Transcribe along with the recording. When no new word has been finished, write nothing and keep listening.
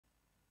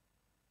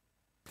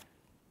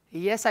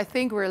Yes, I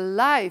think we're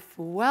live.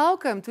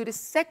 Welcome to the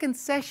second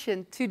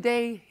session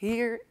today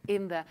here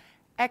in the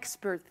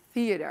Expert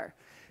Theater.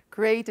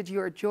 Great that you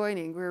are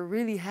joining. We're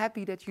really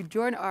happy that you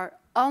joined our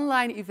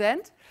online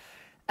event.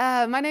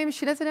 My name is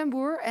Jeanette den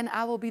Boer and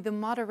I will be the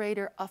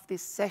moderator of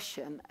this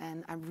session.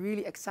 And I'm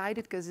really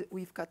excited because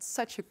we've got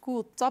such a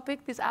cool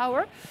topic this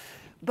hour.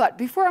 But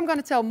before I'm going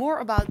to tell more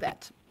about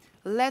that,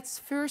 let's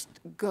first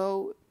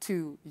go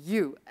to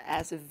you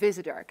as a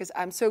visitor, because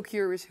I'm so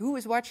curious who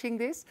is watching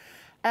this.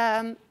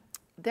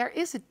 There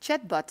is a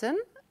chat button.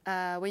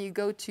 When you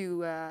go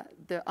to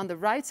on the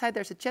right side,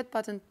 there's a chat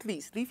button.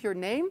 Please leave your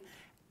name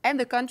and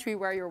the country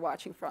where you're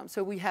watching from,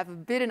 so we have a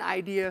bit an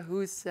idea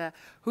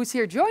who's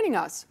here joining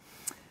us.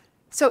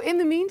 So in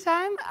the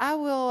meantime, I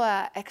will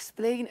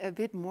explain a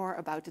bit more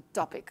about the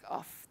topic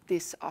of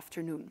this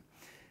afternoon.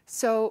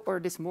 Or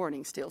this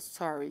morning still,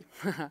 sorry.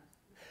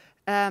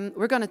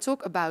 We're going to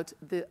talk about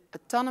the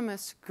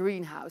autonomous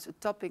greenhouse, a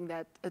topic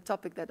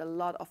that a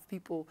lot of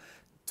people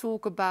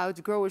talk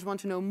about, growers want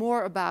to know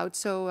more about.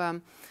 So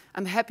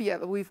I'm happy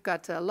we've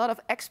got a lot of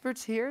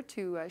experts here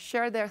to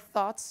share their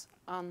thoughts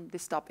on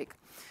this topic.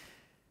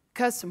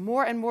 Because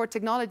more and more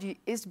technology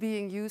is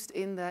being used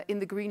in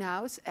the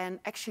greenhouse, and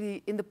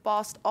actually in the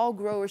past all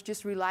growers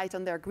just relied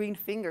on their green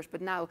fingers,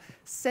 but now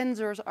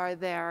sensors are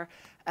there,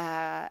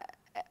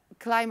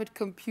 climate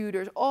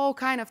computers, all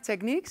kind of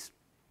techniques.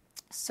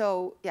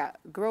 So yeah,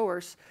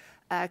 growers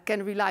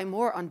can rely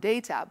more on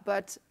data,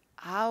 but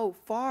how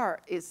far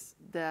is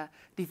the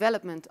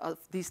development of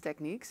these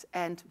techniques,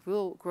 and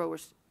will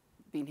growers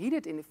be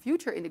needed in the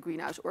future in the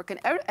greenhouse, or can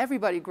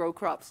everybody grow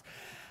crops?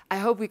 I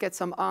hope we get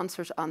some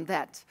answers on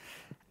that.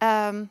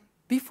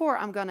 Before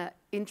I'm going to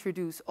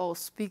introduce all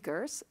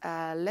speakers,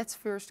 let's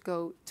first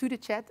go to the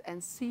chat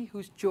and see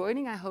who's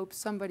joining. I hope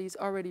somebody's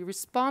already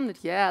responded.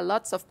 Yeah,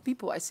 lots of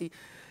people I see.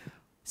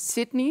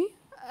 Sydney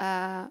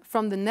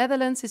from the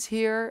Netherlands is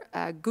here.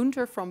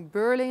 Gunther from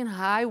Berlin,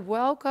 hi,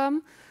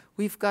 welcome.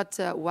 We've got,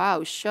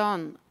 wow,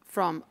 Sean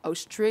from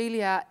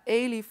Australia,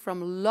 Ailey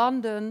from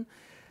London.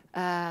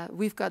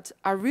 We've got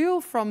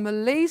Ariel from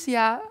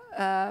Malaysia,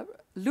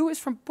 Louis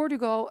from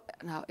Portugal.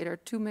 Now, there are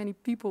too many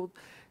people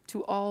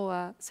to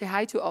all say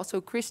hi to.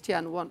 Also,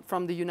 Christian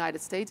from the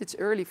United States. It's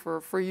early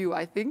for you,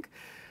 I think.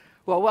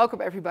 Well, welcome,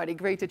 everybody.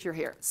 Great that you're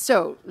here.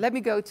 So let me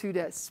go to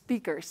the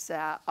speakers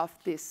of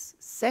this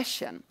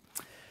session.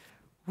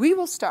 We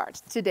will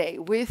start today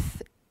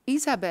with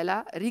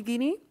Isabella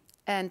Rigini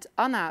and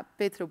Anna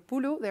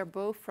Petropoulou. They're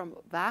both from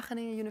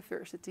Wageningen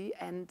University,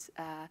 and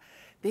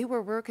they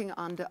were working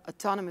on the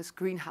Autonomous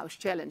Greenhouse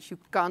Challenge. You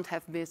can't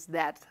have missed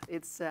that.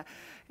 It's an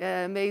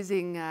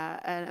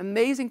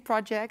amazing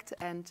project,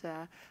 and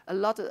a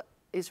lot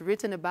is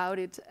written about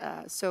it.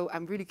 So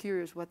I'm really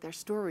curious what their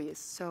story is.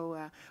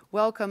 So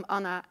welcome,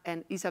 Anna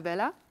and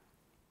Isabella.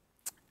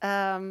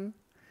 Then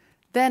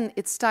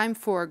it's time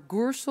for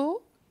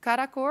Gursel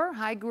Karakor.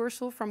 Hi,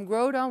 Gursel from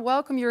Grodan.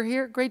 Welcome, you're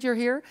here. Great you're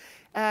here.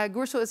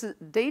 Gursel is a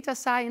data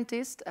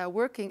scientist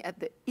working at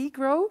the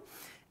eGrow,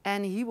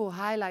 and he will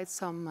highlight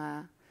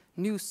some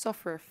new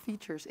software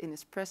features in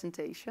his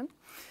presentation.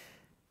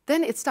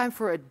 Then it's time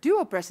for a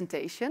duo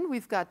presentation.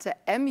 We've got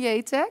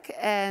MJTech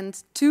and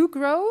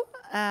 2Grow,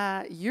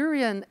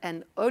 Jurjen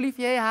and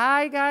Olivier.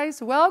 Hi,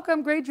 guys.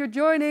 Welcome. Great you're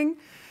joining.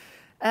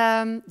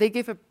 They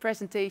give a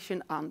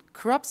presentation on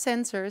crop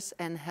sensors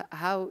and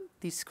how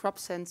these crop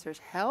sensors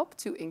help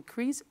to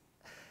increase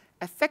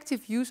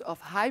effective use of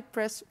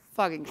high-press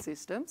fogging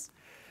systems.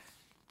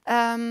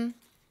 And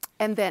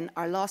then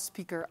our last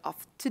speaker of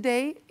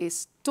today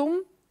is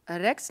Tom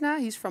Rexna.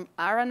 He's from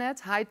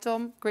Aranet. Hi,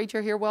 Tom. Great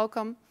you're here.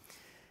 Welcome.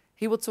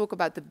 He will talk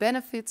about the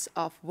benefits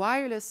of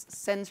wireless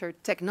sensor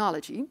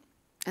technology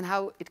and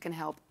how it can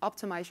help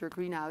optimize your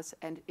greenhouse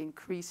and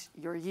increase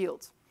your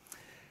yield.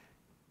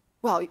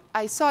 Well,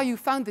 I saw you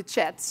found the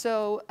chat,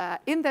 so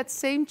in that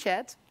same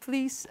chat,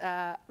 please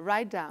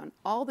write down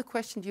all the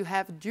questions you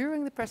have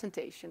during the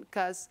presentation,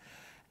 because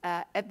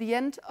at the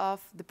end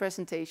of the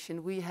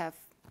presentation, we have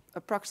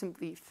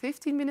approximately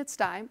 15 minutes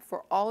time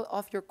for all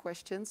of your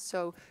questions.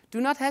 So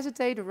do not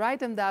hesitate, write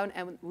them down,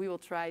 and we will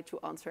try to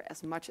answer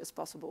as much as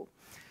possible.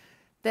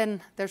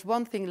 Then there's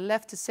one thing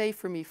left to say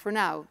for me for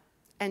now.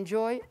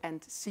 Enjoy,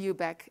 and see you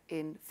back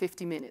in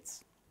 50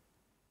 minutes.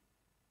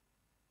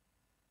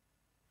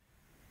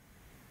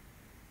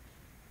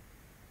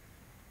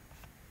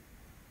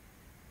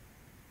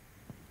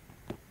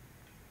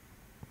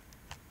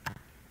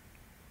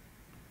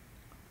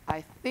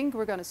 I think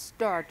we're going to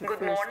start.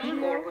 Good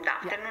morning or good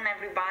afternoon,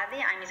 everybody.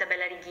 I'm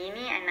Isabella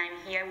Rigini, and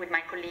I'm here with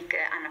my colleague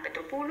Anna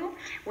Petropoulou.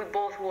 We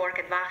both work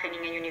at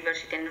Wageningen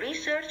University and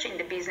Research in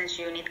the business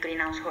unit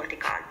Greenhouse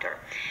Horticulture.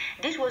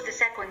 This was the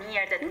second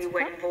year that we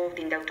were involved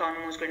in the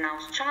Autonomous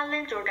Greenhouse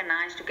Challenge,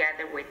 organized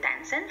together with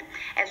Tencent.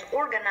 As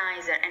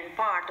organizer and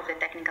part of the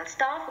technical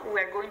staff,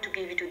 we are going to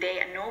give you today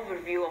an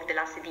overview of the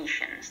last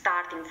edition,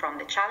 starting from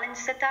the challenge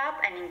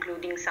setup and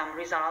including some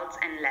results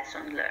and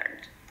lessons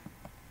learned.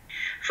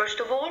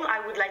 First of all, I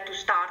would like to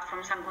start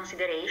from some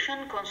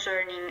consideration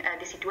concerning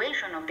the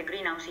situation of the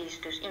greenhouse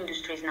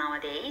industries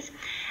nowadays.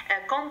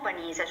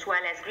 Companies as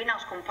well as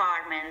greenhouse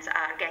compartments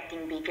are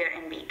getting bigger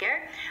and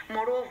bigger.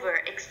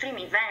 Moreover, extreme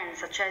events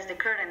such as the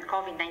current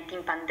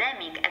COVID-19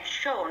 pandemic have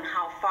shown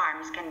how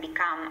farms can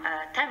become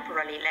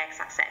temporarily less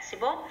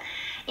accessible.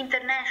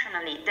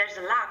 Internationally, there's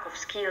a lack of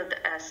skilled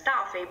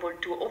staff able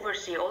to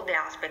oversee all the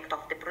aspects of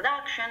the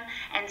production,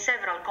 and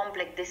several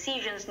complex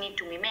decisions need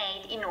to be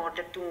made in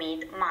order to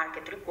meet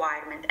market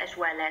requirements as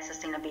well as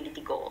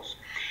sustainability goals.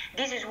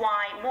 This is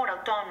why more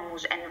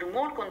autonomous and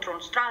remote control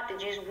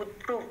strategies would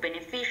prove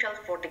beneficial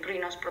for the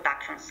greenhouse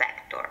production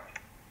sector.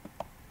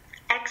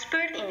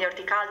 Experts in the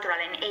horticultural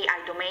and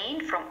AI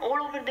domain from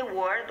all over the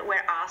world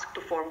were asked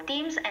to form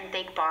teams and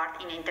take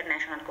part in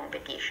international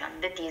competition,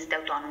 that is the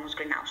Autonomous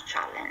Greenhouse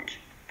Challenge.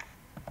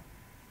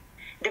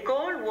 The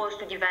goal was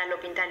to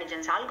develop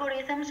intelligence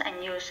algorithms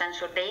and use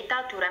sensor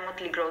data to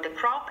remotely grow the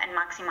crop and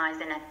maximize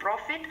the net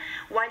profit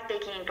while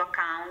taking into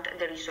account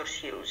the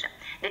resource use.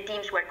 The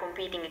teams were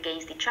competing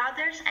against each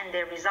other, and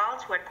their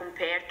results were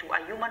compared to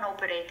a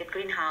human-operated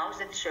greenhouse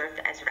that served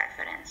as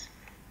reference.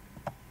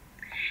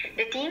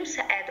 The teams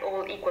had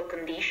all equal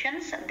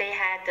conditions. They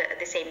had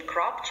the same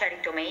crop, cherry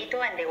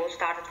tomato, and they all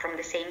started from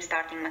the same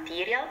starting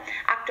material.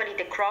 Actually,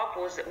 the crop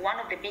was one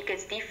of the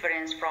biggest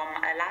difference from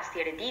last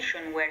year's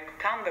edition where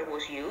cucumber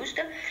was used,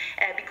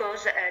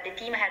 because the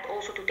team had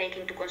also to take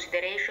into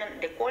consideration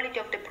the quality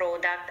of the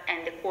product,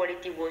 and the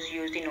quality was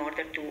used in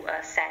order to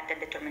set and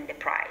determine the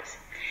price.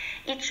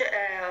 Each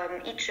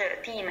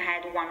team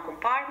had one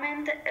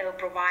compartment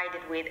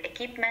provided with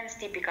equipments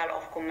typical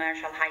of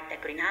commercial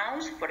high-tech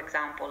greenhouse, for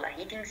example, a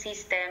heating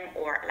system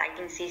or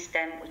lighting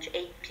system with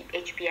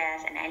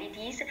HPS and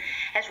LEDs,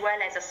 as well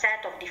as a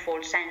set of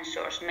default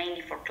sensors,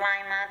 mainly for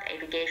climate,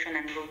 irrigation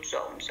and root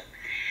zones.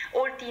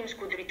 All teams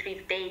could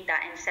retrieve data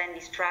and send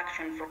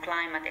instructions for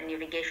climate and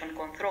irrigation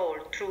control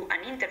through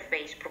an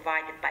interface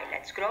provided by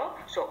Let's Grow,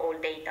 so all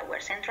data were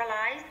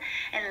centralized.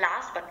 And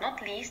last but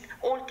not least,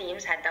 all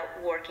teams had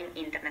a working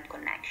internet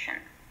connection.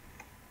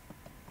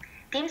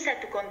 Teams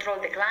had to control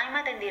the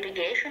climate and the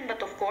irrigation,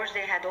 but of course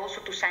they had also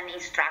to send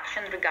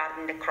instructions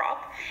regarding the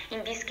crop.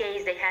 In this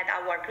case, they had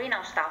our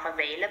greenhouse staff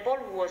available,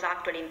 who was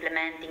actually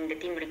implementing the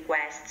team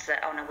requests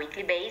on a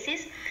weekly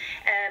basis.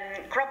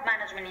 Crop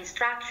management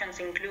instructions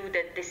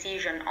included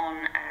decision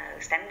on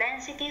stem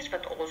densities,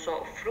 but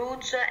also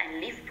fruits and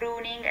leaf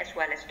pruning, as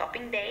well as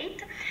stopping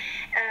date.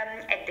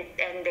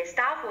 And the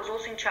staff was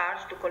also in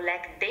charge to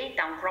collect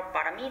data on crop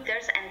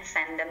parameters and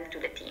send them to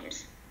the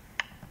teams.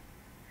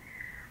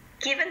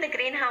 Given the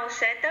greenhouse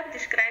setup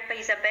described by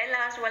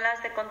Isabella as well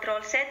as the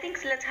control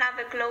settings, let's have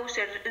a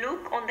closer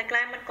look on the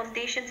climate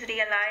conditions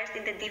realized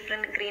in the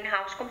different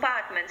greenhouse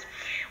compartments.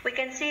 We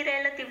can see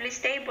relatively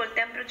stable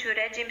temperature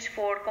regimes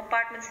for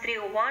compartments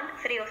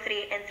 301,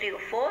 303 and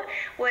 304,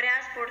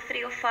 whereas for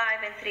 305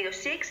 and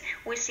 306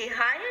 we see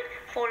higher,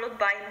 followed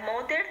by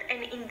moderate,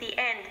 and in the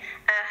end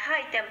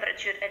high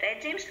temperature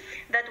regimes.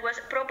 That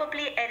was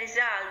probably a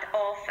result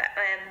of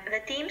the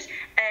teams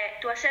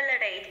to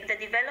accelerate the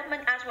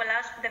development as well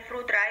as the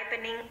fruit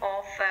ripening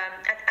of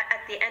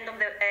at the end of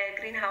the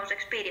greenhouse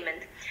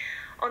experiment.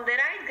 On the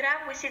right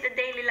graph, we see the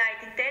daily light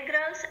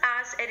integrals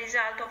as a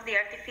result of the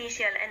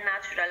artificial and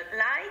natural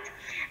light.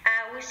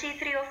 We see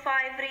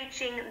 305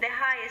 reaching the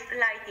highest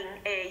lighting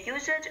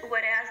usage,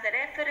 whereas the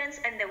reference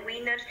and the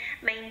winners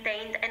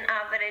maintained an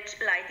average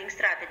lighting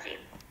strategy.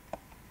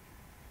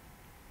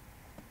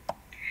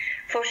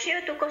 For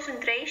CO2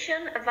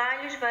 concentration,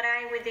 values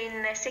vary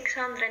within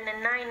 600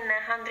 and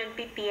 900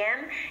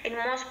 ppm in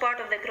most part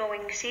of the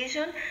growing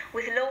season,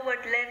 with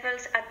lowered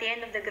levels at the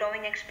end of the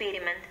growing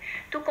experiment.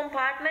 Two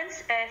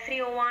compartments,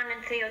 301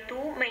 and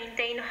 302,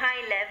 maintain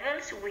high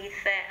levels with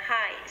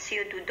high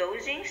CO2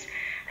 dosings,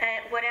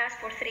 whereas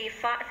for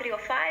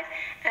 305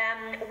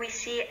 we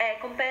see a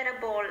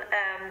comparable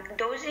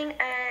dosing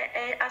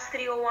as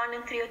 301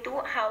 and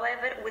 302,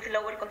 however with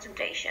lower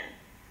concentration.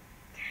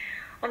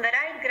 On the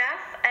right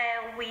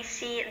graph, we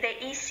see the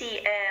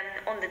EC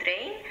on the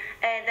drain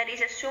that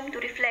is assumed to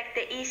reflect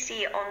the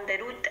EC on the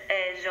root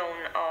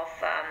zone of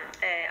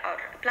our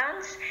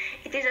plants.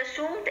 It is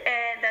assumed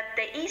that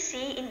the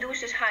EC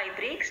induces high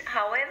Brix.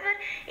 However,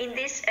 in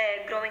this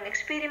growing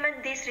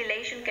experiment, this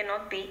relation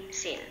cannot be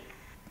seen.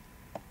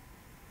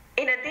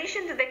 In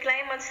addition to the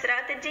climate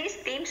strategies,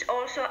 teams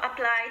also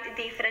applied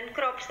different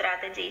crop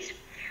strategies.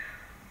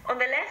 On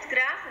the left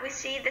graph, we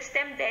see the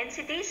stem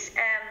densities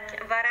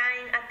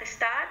varying at the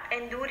start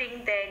and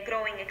during the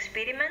growing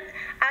experiment,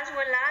 as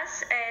well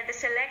as the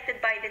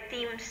selected by the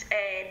team's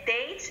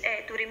dates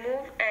to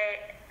remove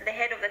the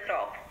head of the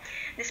crop.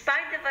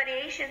 Despite the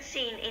variation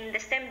seen in the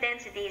stem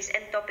densities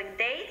and topping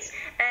dates,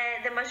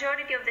 the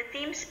majority of the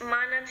teams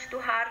managed to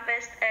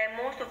harvest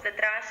most of the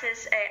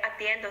trusses at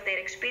the end of their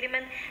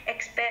experiment,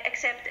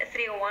 except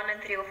 301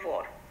 and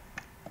 304.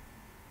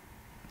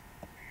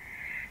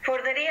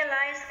 For the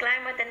realized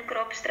climate and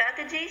crop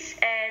strategies,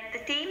 the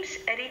teams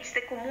reached the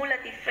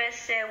cumulative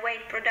fresh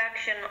weight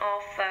production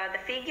of the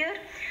figure.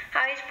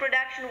 Highest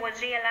production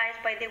was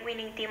realized by the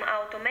winning team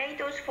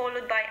Automators,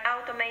 followed by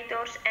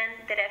Automators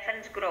and the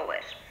reference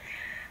growers.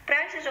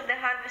 Prices of the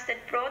harvested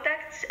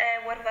products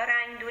were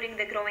varying during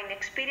the growing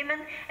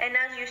experiment, and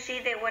as you see,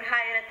 they were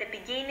higher at the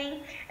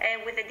beginning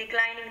with a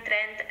declining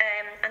trend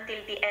until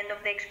the end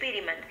of the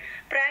experiment.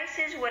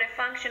 Prices were a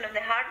function of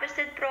the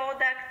harvested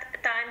product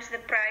times the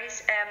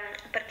price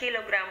per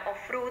kilogram of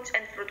fruits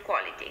and fruit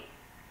quality.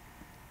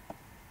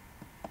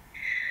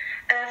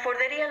 For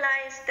the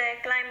realized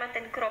climate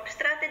and crop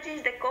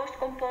strategies, the cost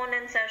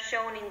components are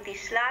shown in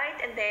this slide,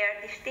 and they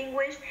are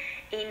distinguished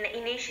in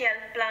initial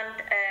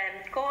plant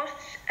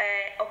costs,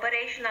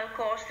 operational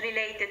costs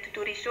related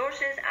to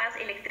resources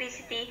as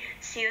electricity,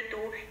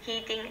 CO2,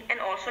 heating, and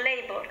also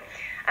labor.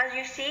 As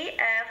you see,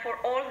 for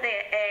all the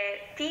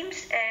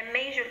teams, a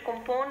major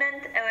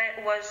component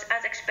was,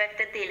 as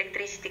expected, the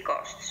electricity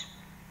costs.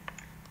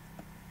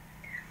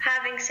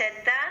 Having said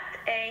that,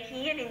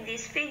 here in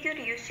this figure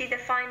you see the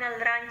final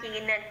ranking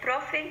in net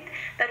profit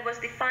that was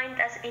defined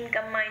as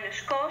income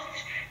minus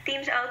costs.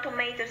 Teams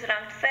Automators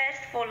ranked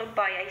first, followed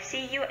by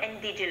ICU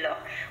and Digilog,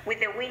 with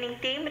the winning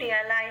team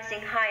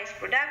realizing highest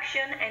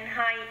production and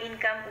high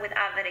income with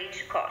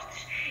average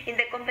costs. In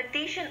the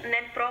competition,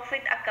 net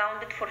profit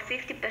accounted for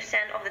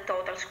 50% of the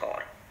total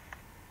score.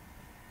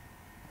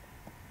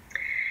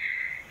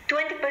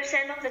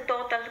 20% of the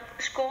total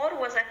score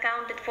was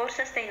accounted for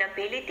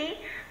sustainability,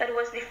 that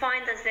was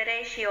defined as the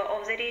ratio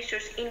of the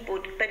resource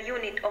input per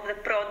unit of the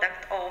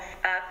product of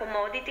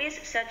commodities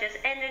such as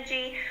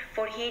energy,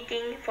 for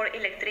heating, for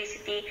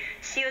electricity,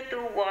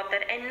 CO2,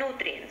 water, and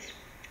nutrients.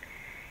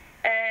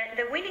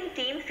 The winning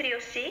team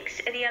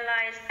 306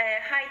 realized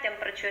high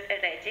temperature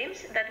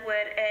regimes that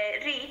were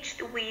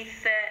reached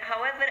with,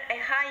 however, a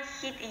high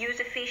heat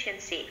use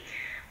efficiency.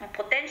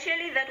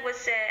 Potentially, that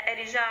was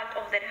a result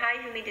of their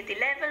high humidity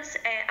levels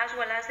as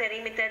well as their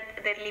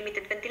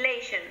limited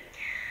ventilation.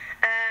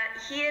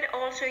 Here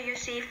also you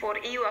see for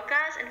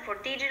EUACAS and for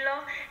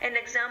Digilog an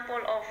example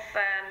of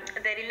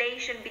the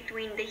relation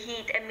between the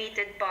heat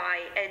emitted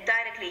by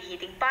directly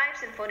heating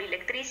pipes and for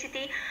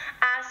electricity.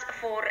 As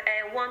for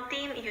one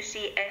team you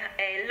see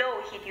a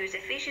low heat use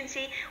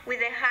efficiency with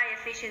a high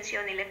efficiency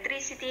on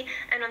electricity,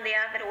 and on the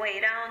other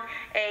way around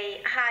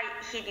a high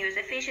heat use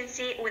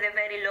efficiency with a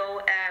very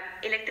low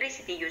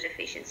electricity use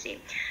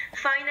efficiency.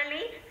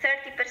 Finally,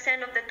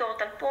 30% of the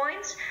total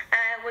points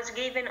was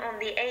given on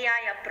the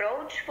AI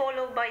approach,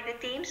 followed by the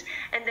teams,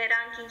 and the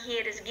ranking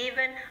here is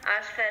given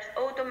as first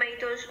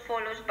Automators,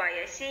 followed by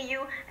ICU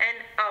and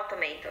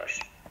Automators.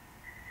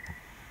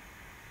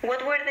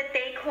 What were the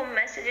take-home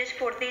messages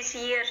for this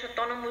year's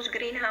Autonomous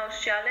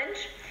Greenhouse Challenge?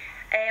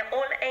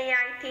 All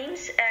AI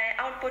teams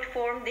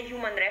outperformed the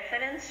human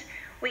reference.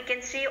 We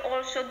can see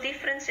also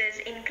differences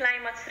in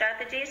climate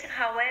strategies.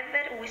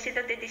 However, we see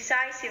that the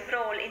decisive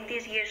role in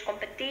this year's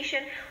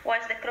competition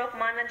was the crop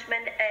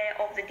management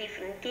of the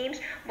different teams,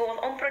 both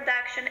on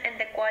production and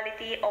the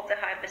quality of the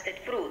harvested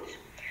fruits.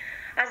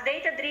 As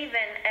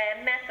data-driven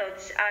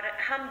methods are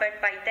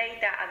hampered by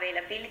data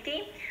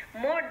availability,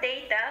 more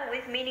data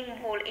with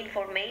meaningful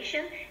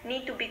information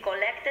need to be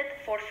collected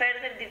for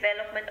further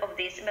development of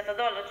these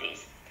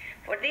methodologies.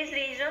 For this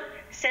reason,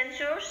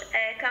 sensors,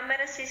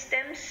 camera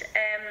systems,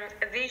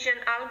 vision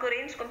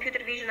algorithms,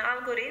 computer vision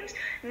algorithms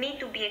need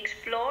to be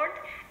explored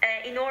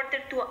in order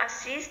to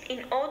assist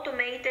in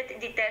automated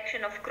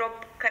detection of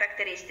crop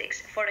characteristics,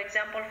 for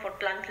example, for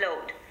plant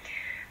load.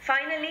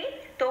 Finally,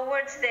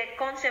 towards the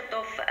concept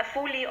of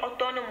fully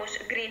autonomous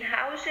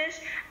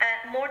greenhouses,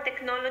 more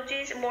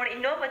technologies, more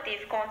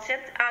innovative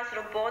concepts as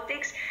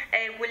robotics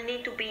will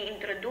need to be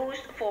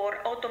introduced for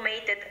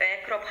automated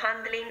crop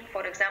handling,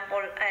 for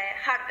example,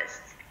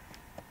 harvests.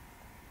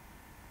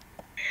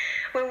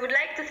 We would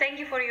like to thank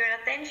you for your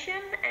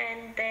attention,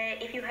 and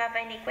if you have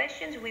any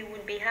questions, we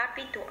would be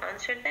happy to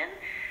answer them.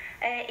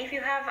 If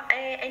you have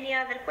any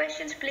other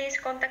questions, please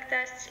contact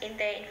us in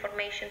the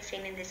information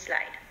seen in this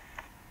slide.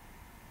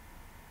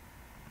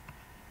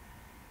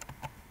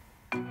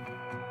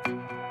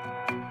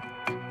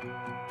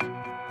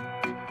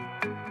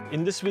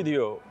 In this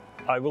video,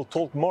 I will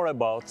talk more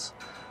about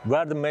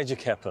where the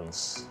magic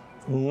happens.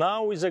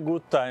 Now is a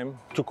good time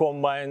to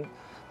combine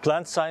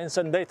plant science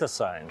and data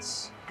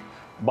science.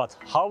 But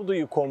how do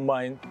you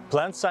combine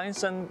plant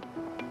science and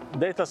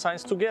data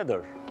science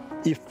together?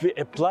 If we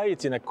apply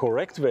it in a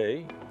correct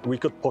way, we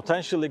could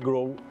potentially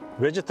grow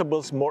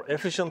vegetables more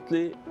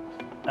efficiently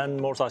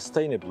and more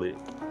sustainably.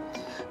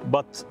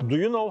 But do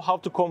you know how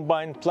to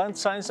combine plant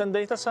science and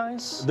data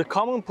science? The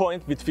common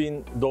point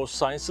between those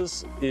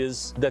sciences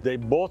is that they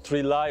both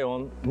rely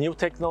on new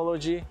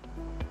technology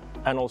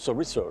and also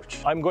research.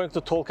 I'm going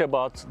to talk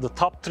about the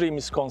top 3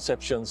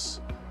 misconceptions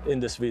in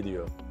this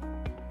video.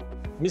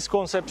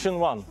 Misconception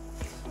 1.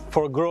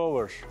 For a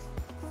grower,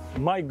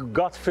 my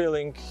gut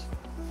feeling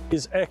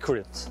is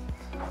accurate.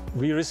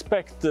 We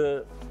respect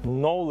the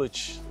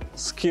knowledge,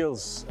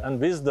 skills, and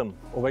wisdom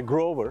of a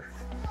grower.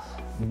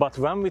 But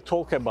when we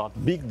talk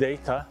about big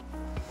data,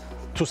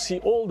 to see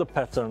all the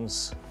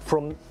patterns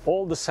from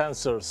all the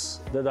sensors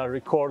that are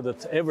recorded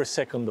every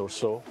second or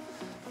so.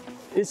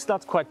 It's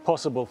not quite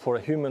possible for a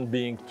human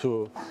being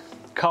to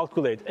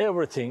calculate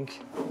everything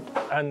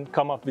and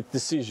come up with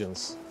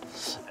decisions.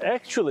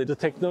 Actually, the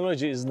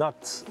technology is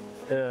not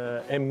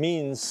a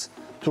means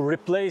to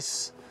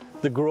replace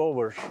the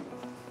grower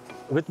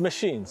with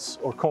machines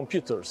or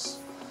computers.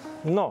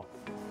 No,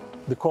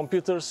 the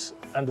computers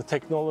and the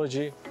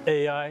technology,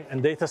 AI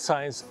and data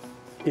science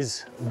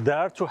is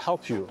there to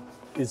help you.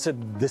 It's a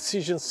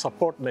decision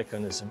support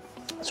mechanism.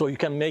 So you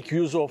can make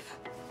use of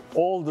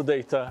all the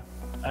data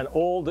and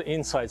all the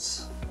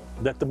insights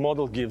that the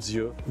model gives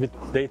you. With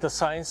data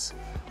science,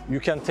 you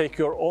can take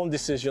your own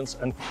decisions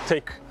and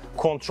take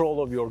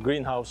control of your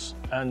greenhouse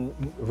and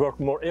work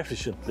more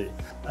efficiently.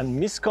 And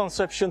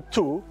misconception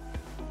 2,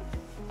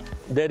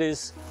 that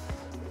is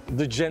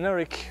the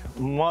generic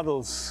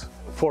models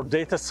for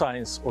data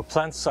science or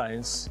plant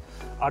science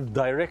are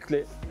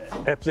directly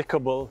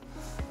applicable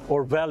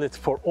or valid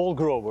for all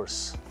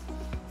growers.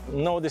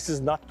 No, this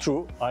is not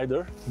true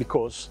either,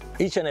 because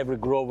each and every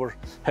grower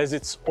has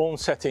its own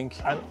setting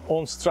and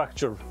own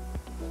structure,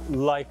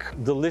 like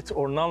the lit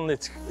or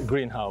non-lit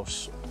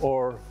greenhouse,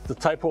 or the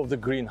type of the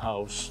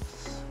greenhouse,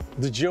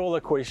 the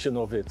geolocation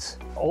of it,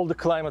 all the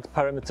climate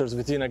parameters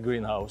within a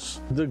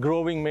greenhouse, the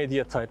growing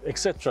media type,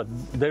 etc.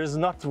 There is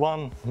not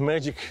one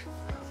magic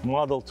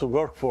model to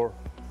work for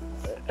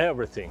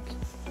everything.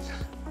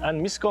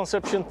 And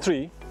misconception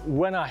 3,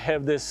 when I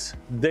have this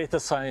data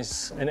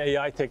science and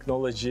AI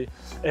technology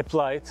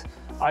applied,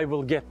 I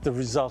will get the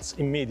results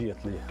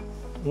immediately.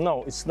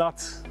 No, it's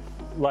not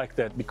like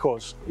that,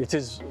 because it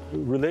is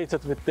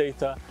related with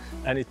data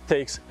and it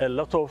takes a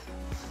lot of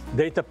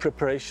data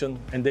preparation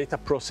and data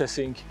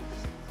processing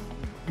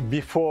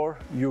before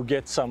you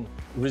get some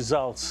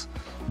results.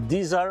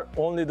 These are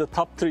only the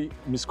top 3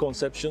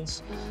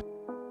 misconceptions.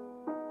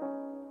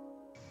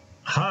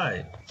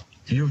 Hi,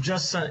 you've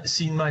just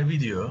seen my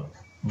video,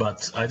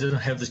 but I didn't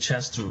have the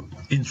chance to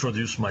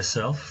introduce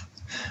myself.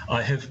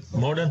 I have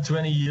more than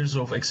 20 years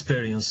of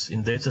experience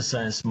in data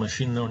science,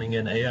 machine learning,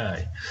 and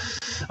AI.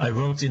 I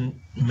worked in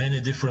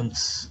many different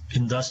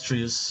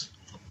industries.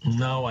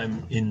 Now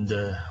I'm in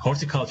the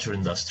horticulture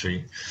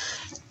industry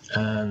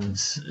and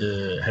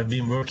have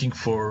been working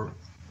for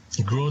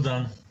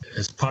Grodan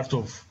as part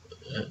of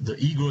the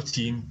EGO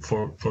team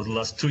for the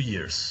last 2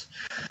 years.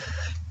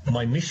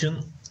 My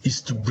mission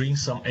is to bring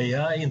some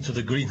AI into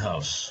the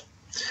greenhouse.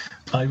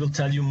 I will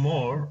tell you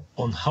more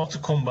on how to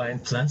combine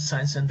plant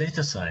science and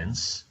data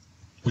science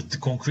with the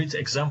concrete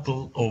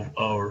example of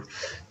our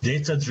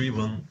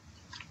data-driven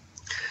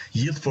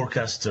yield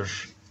forecaster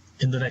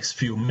in the next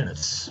few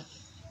minutes.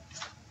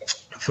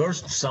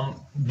 First,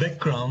 some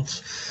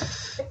background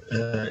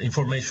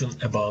information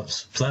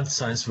about plant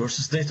science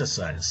versus data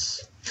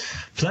science.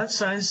 Plant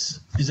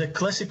science is a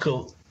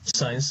classical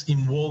science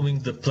involving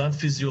the plant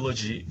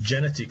physiology,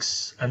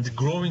 genetics, and the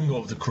growing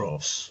of the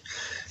crops.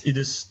 It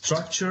is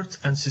structured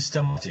and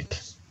systematic,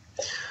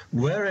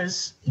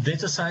 whereas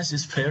data science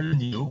is fairly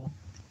new,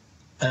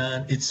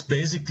 and it's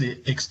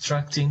basically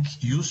extracting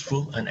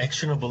useful and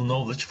actionable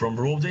knowledge from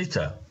raw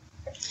data.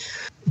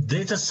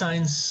 Data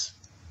science,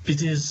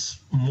 it is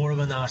more of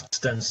an art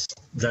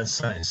than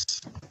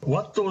science.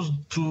 What those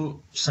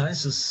two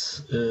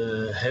sciences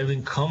have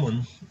in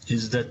common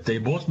is that they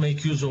both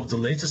make use of the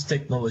latest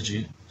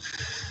technology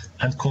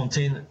and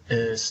contain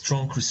a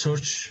strong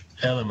research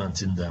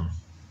element in them.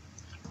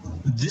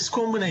 This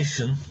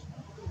combination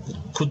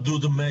could do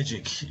the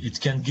magic. It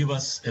can give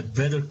us a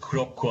better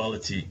crop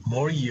quality,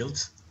 more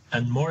yield,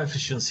 and more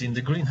efficiency in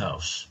the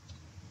greenhouse.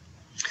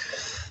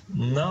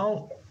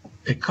 Now,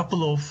 a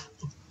couple of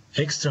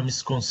extra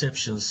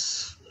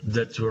misconceptions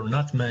that were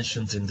not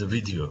mentioned in the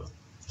video.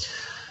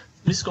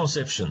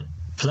 Misconception: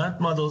 plant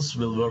models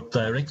will work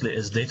directly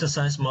as data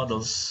science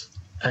models,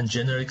 and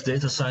generic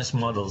data science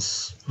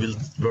models will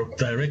work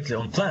directly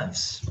on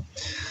plants.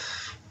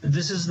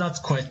 This is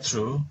not quite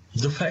true.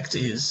 The fact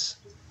is,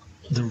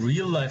 the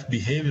real-life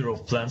behavior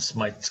of plants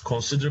might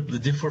considerably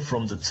differ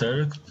from the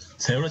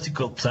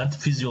theoretical plant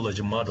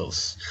physiology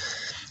models,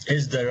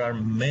 as there are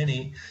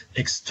many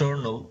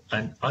external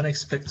and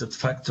unexpected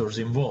factors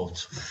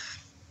involved,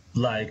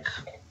 like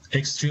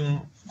extreme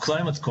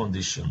climate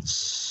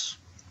conditions,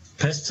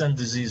 pests and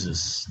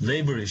diseases,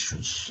 labor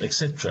issues,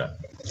 etc.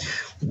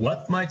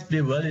 What might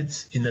be valid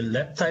in a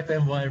lab-type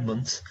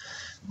environment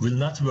will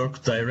not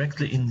work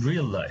directly in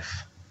real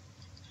life.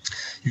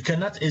 You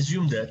cannot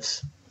assume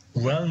that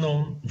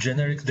well-known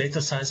generic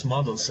data science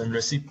models and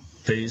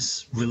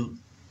recipes will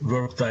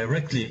work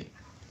directly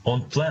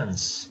on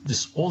plants.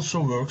 This also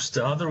works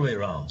the other way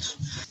around.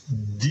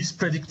 These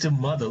predictive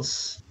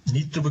models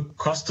need to be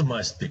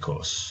customized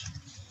because.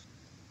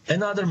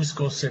 Another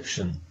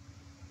misconception: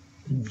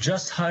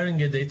 just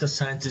hiring a data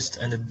scientist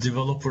and a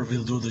developer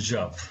will do the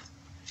job.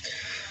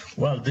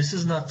 Well, this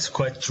is not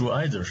quite true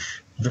either.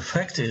 The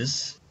fact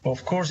is,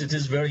 of course, it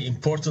is very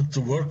important to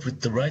work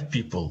with the right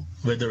people,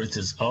 whether it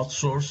is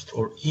outsourced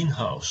or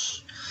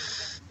in-house.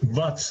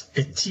 But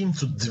a team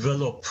to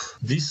develop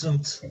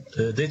decent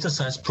data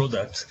science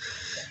product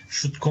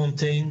should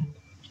contain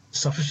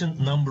sufficient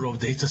number of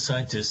data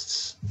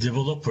scientists,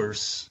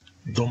 developers,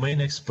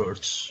 domain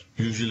experts,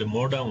 usually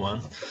more than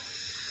one,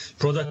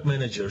 product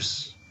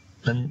managers,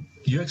 and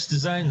UX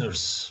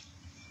designers.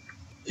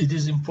 It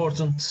is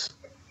important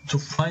to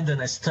find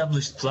an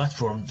established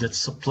platform that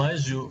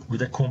supplies you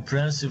with a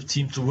comprehensive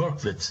team to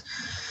work with,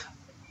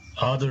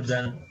 other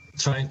than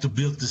trying to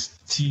build this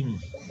team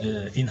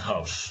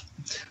in-house,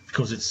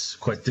 because it's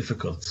quite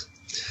difficult.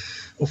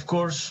 Of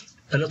course,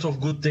 a lot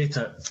of good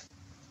data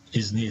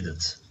is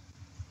needed.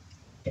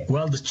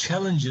 Well, the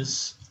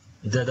challenges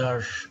that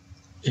are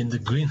in the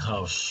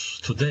greenhouse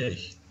today,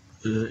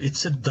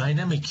 it's a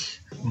dynamic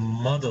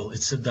model,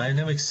 it's a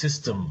dynamic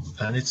system,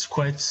 and it's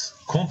quite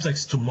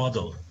complex to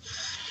model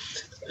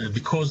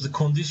because the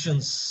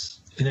conditions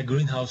in a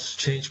greenhouse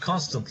change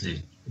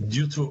constantly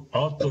due to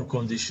outdoor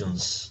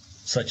conditions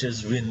such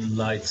as wind,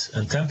 light,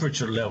 and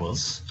temperature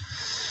levels,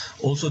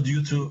 also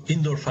due to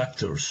indoor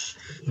factors,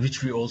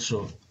 which we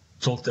also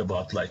talked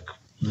about, like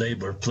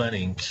labor,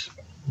 planning,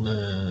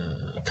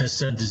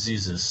 pests and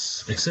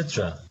diseases,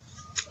 etc.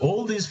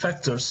 All these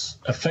factors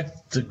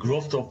affect the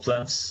growth of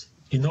plants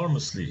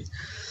enormously.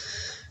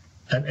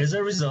 And as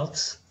a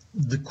result,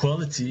 the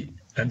quality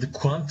and the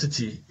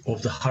quantity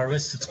of the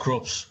harvested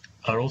crops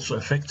are also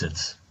affected.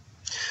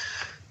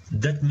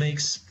 That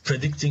makes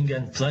predicting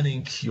and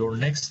planning your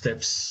next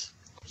steps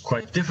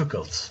quite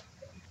difficult.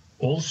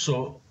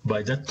 Also,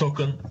 by that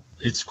token,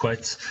 it's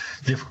quite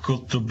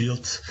difficult to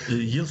build a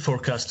yield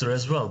forecaster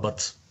as well.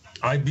 But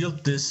I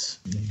built this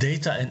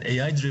data and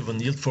AI-driven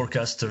yield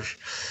forecaster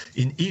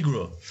in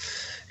eGrow.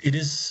 It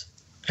is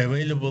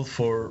available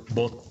for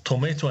both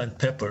tomato and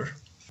pepper.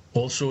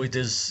 Also, it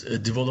is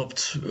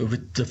developed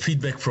with the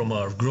feedback from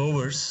our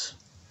growers.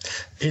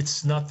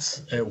 It's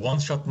not a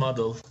one-shot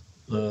model.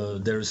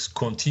 There is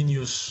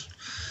continuous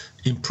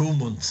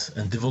improvement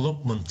and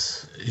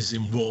development is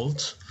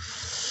involved.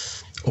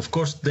 Of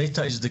course,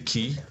 data is the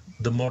key,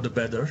 the more the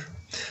better.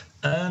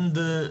 And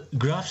the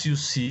graphs you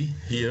see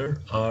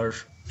here are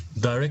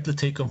directly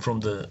taken from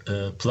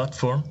the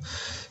platform.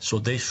 So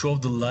they show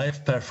the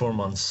live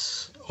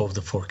performance of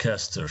the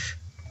forecaster.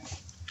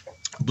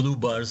 Blue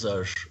bars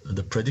are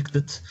the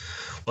predicted,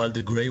 while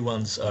the gray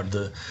ones are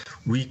the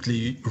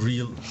weekly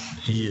real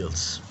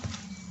yields.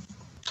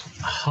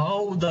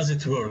 How does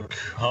it work?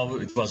 How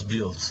it was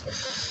built?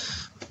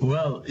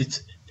 Well,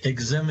 it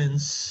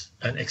examines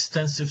an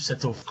extensive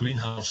set of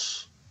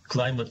greenhouse,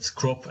 climate,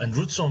 crop, and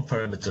root zone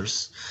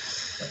parameters,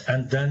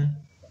 and then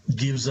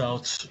gives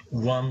out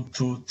 1,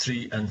 2,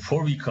 3, and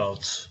 4 week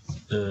out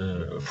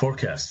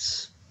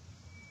forecasts.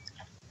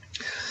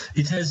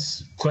 It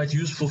has quite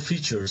useful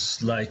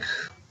features like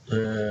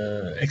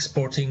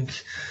exporting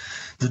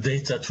the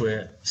data to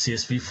a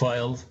CSV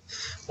file,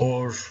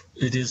 or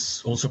it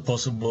is also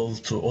possible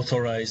to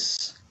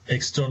authorize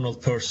external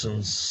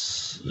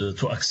persons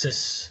to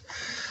access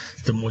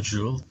the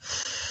module.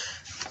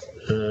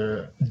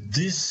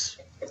 This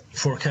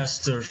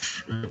forecaster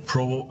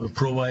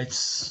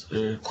provides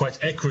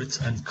quite accurate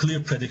and clear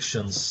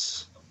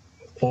predictions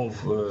of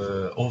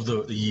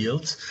the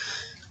yield,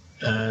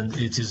 and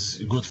it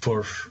is good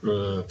for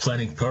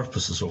planning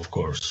purposes, of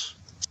course.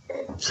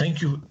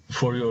 Thank you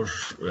for your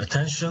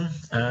attention,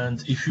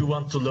 and if you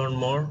want to learn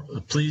more,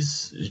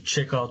 please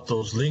check out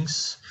those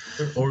links,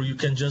 or you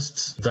can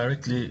just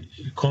directly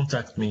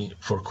contact me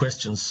for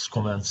questions,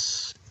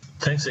 comments.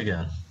 Thanks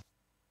again.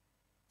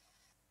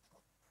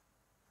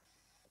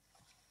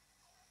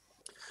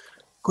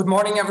 Good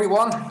morning,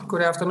 everyone.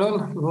 Good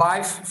afternoon.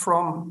 Live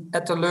from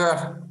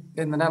Etten-Leur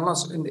in the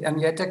Netherlands, in the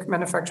MJTech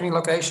manufacturing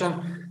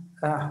location.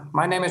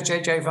 My name is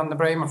JJ van der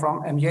Bremen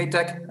from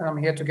MJTech, and I'm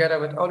here together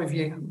with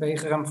Olivier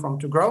Wegeren from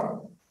To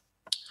Grow.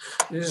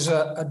 This is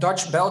a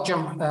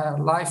Dutch-Belgium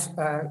live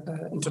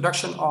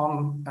introduction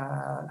on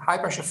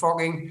high-pressure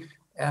fogging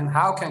and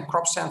how can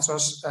crop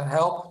sensors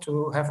help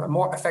to have a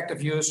more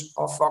effective use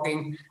of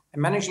fogging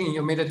and managing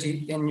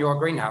humidity in your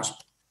greenhouse.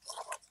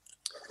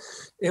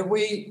 If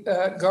we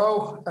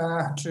go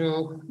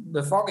to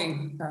the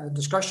fogging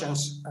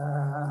discussions,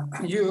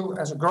 you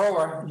as a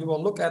grower, you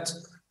will look at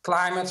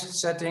climate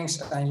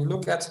settings and you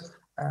look at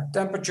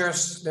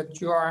temperatures that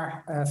you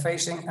are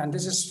facing. And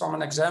this is from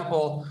an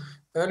example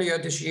earlier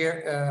this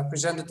year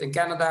presented in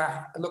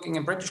Canada, looking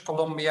in British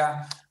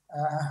Columbia.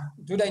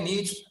 Do they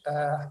need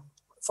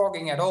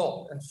fogging at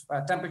all?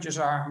 If temperatures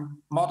are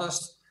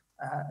modest,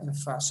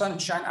 if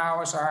sunshine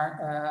hours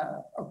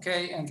are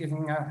okay and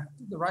giving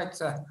the right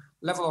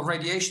level of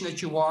radiation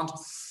that you want,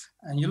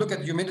 and you look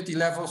at humidity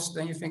levels,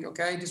 then you think,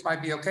 okay, this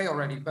might be okay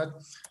already, but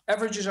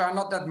averages are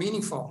not that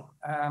meaningful.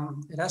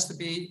 It has to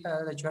be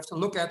that you have to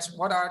look at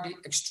what are the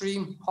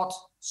extreme hot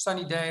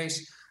sunny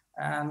days,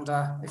 and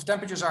if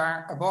temperatures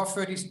are above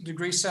 30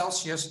 degrees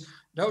Celsius,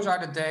 those are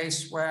the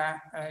days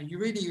where you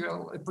really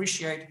will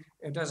appreciate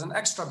if there's an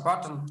extra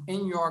button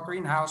in your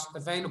greenhouse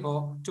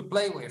available to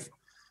play with.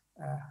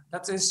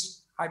 That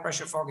is high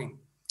pressure fogging.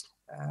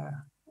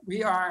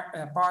 we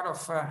are part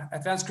of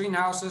advanced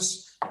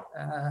greenhouses,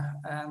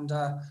 and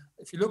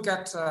if you look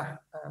at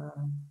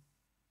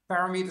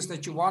parameters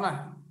that you want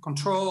to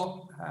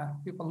control,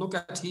 people look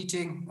at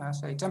heating,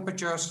 say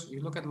temperatures,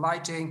 you look at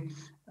lighting,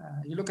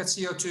 you look at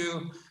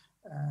CO2,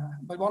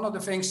 but one of the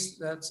things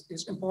that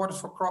is important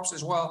for crops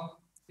as well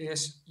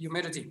is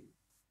humidity.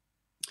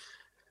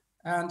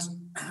 And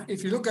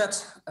if you look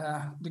at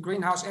the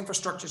greenhouse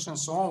infrastructures and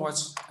so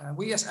onwards,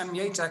 we as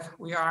MJTech,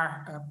 we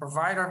are a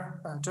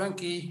provider,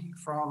 turnkey,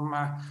 from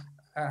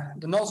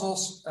the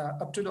nozzles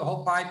up to the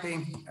whole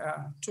piping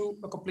to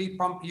a complete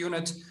pump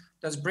unit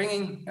that's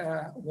bringing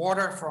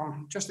water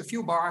from just a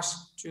few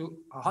bars to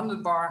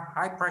 100 bar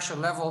high pressure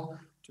level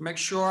to make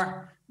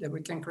sure that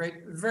we can create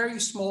very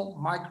small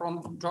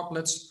micron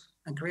droplets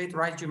and create the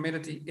right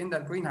humidity in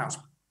that greenhouse.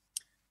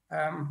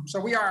 So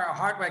we are a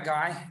hardware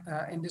guy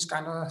in this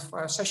kind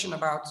of session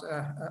about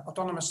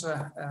autonomous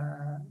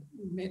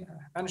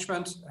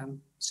management and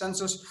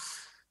sensors,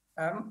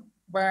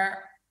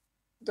 where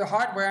the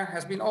hardware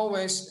has been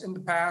always in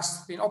the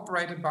past been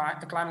operated by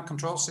a climate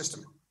control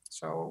system.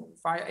 So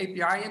via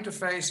API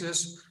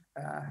interfaces,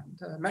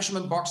 the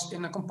measurement box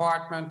in a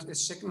compartment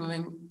is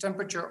signaling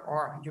temperature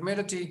or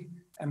humidity,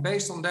 and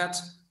based on that,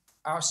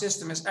 our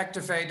system is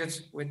activated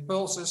with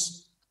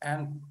pulses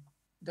and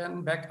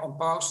then back on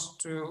pause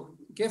to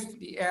give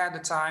the air the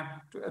time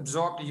to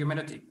absorb the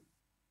humidity.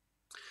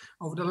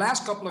 Over the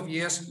last couple of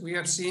years, we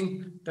have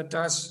seen that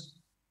there's,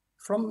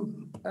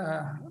 from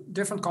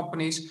different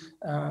companies,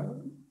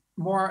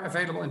 more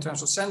available in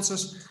terms of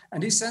sensors.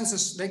 And these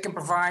sensors, they can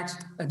provide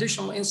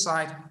additional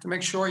insight to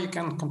make sure you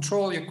can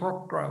control your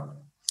crop growth.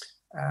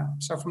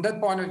 So from that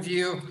point of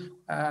view,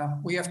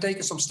 we have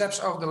taken some steps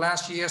over the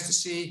last years to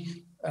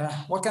see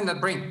what can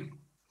that bring.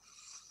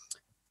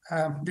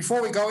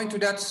 Before we go into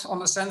that on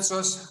the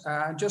sensors,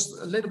 just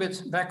a little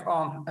bit back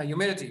on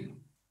humidity.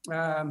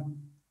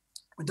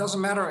 It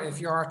doesn't matter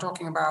if you are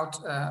talking about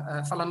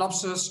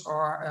Phalaenopsis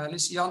or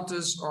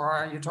Lysianthus,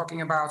 or you're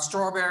talking about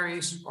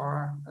strawberries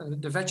or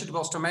the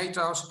vegetables,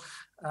 tomatoes,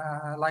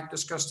 like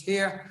discussed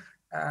here.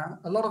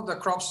 A lot of the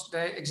crops,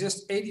 they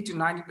exist 80 to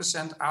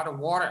 90% out of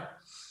water.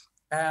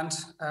 And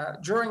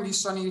during these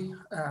sunny,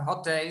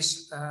 hot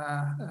days,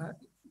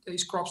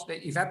 these crops, they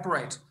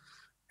evaporate.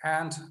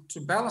 And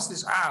to balance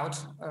this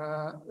out,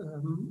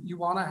 you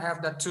want to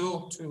have that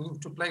tool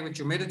to play with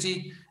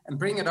humidity and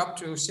bring it up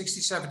to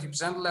 60,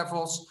 70%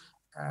 levels,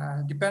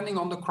 depending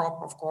on the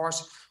crop, of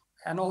course,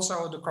 and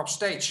also the crop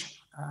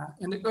stage.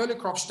 In the early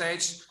crop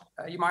stage,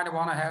 you might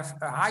want to have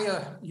a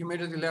higher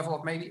humidity level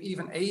of maybe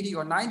even 80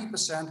 or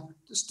 90%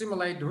 to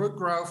stimulate the root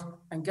growth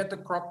and get the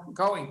crop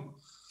going.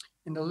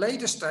 In the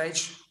later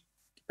stage,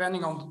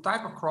 depending on the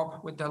type of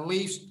crop with their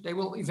leaves, they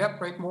will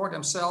evaporate more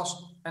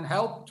themselves and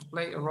help to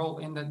play a role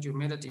in that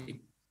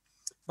humidity.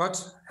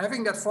 But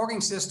having that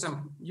fogging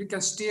system, you can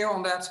steer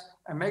on that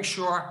and make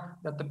sure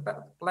that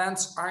the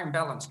plants are in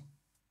balance.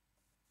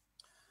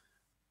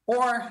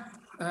 Or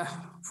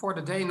for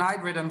the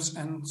day-night rhythms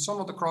and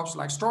some of the crops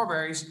like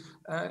strawberries,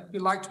 you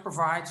like to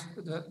provide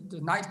the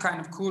night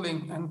kind of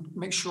cooling and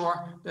make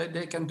sure that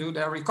they can do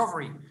their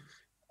recovery.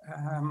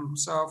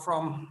 So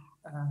from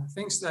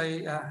things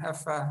they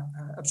have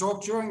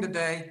absorbed during the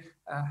day,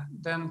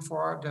 then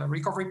for the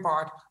recovery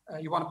part,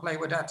 you want to play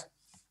with that.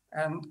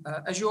 And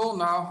as you all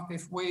know,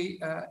 if we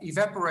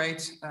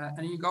evaporate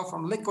and you go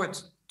from liquid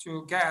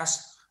to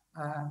gas,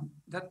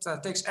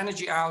 that takes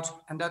energy out,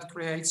 and that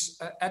creates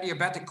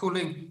adiabatic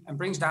cooling and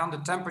brings down the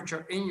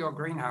temperature in your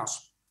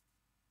greenhouse.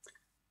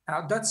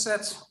 Now that's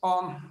set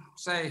on,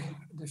 say,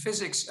 the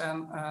physics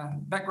and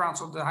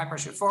backgrounds of the high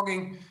pressure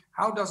fogging.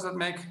 How does that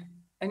make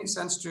any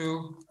sense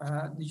to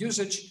the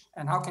usage,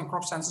 and how can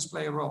crop sensors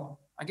play a role?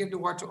 I give the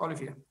word to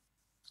Olivier.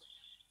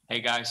 Hey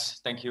guys,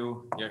 thank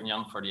you,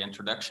 Jan, for the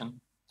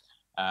introduction.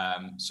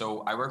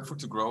 So I work for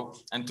ToGrow,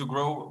 and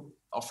ToGrow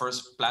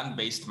offers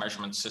plant-based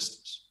measurement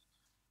systems.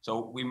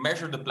 So we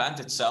measure the plant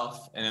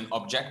itself in an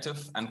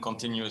objective and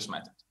continuous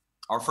method.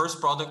 Our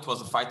first product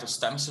was a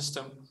phytostem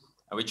system,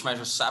 which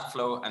measures sap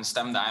flow and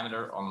stem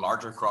diameter on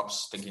larger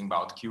crops, thinking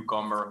about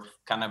cucumber,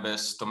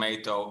 cannabis,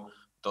 tomato,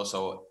 but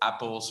also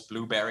apples,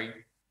 blueberry.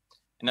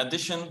 In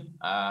addition,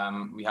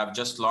 we have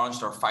just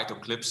launched our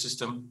PhytoClip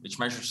system, which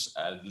measures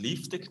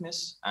leaf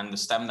thickness and the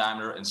stem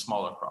diameter in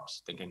smaller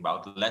crops, thinking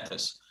about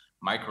lettuce,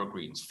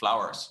 microgreens,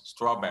 flowers,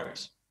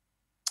 strawberries.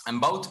 And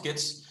both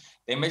kits,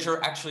 they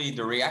measure actually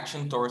the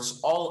reaction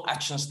towards all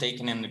actions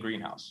taken in the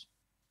greenhouse.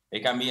 They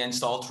can be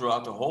installed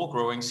throughout the whole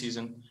growing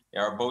season. They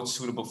are both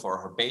suitable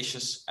for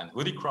herbaceous and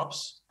woody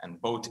crops,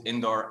 and both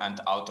indoor and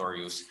outdoor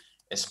use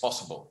is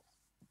possible.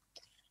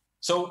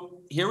 So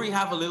here we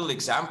have a little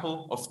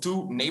example of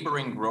two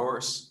neighboring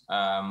growers,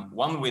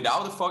 one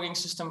without a fogging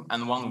system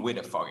and one with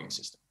a fogging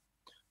system.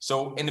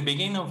 So in the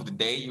beginning of the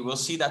day, you will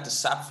see that the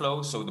sap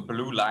flow, so the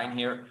blue line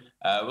here,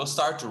 will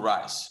start to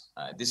rise.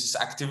 This is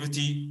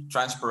activity,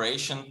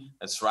 transpiration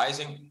that's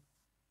rising.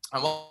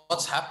 And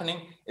what's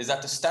happening is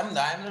that the stem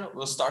diameter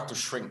will start to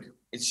shrink.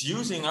 It's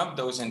using up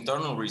those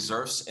internal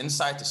reserves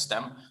inside the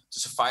stem to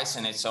suffice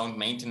in its own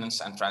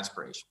maintenance and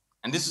transpiration.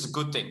 And this is a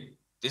good thing.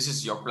 this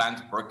is your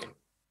plant working.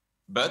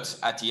 But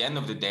at the end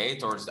of the day,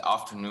 towards the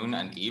afternoon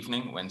and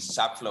evening, when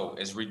sap flow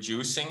is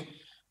reducing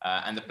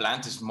and the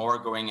plant is more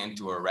going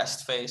into a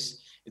rest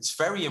phase, it's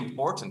very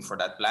important for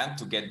that plant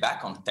to get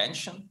back on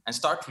tension and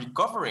start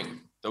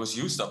recovering those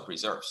used up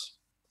reserves.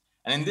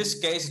 And in this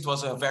case, it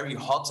was a very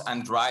hot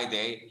and dry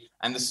day,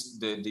 and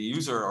the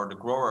user or the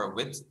grower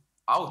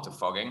without the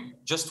fogging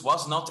just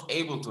was not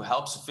able to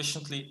help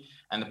sufficiently,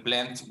 and the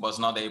plant was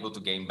not able to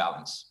gain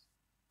balance.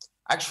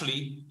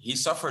 Actually, he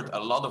suffered a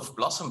lot of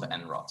blossom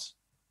end rot.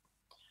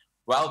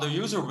 While the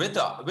user with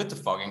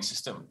the fogging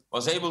system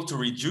was able to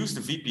reduce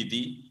the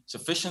VPD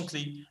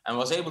sufficiently and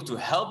was able to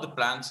help the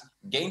plant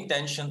gain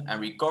tension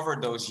and recover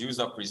those used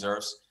up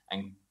reserves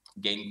and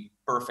gain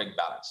perfect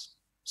balance.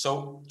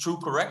 So through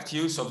correct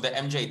use of the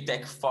MJ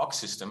Tech fog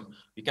system,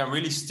 we can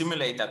really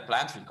stimulate that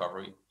plant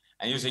recovery,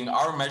 and using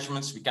our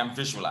measurements, we can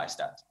visualize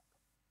that.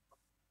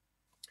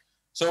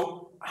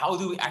 So how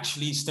do we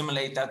actually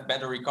stimulate that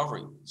better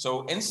recovery?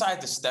 So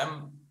inside the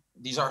stem,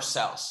 these are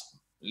cells,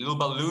 little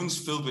balloons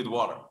filled with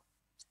water.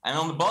 And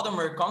on the bottom,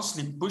 we're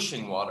constantly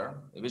pushing water,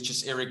 which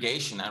is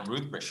irrigation and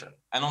root pressure.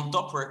 And on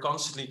top, we're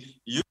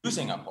constantly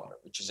using up water,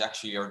 which is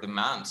actually your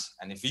demand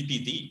and the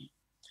VPD.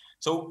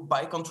 So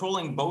by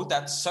controlling both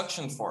that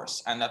suction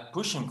force and that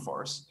pushing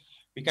force,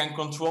 we can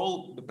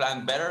control the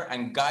plant better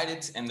and guide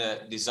it in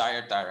the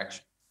desired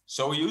direction.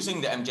 So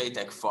using the MJ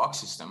Tech fog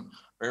system,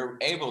 we're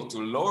able to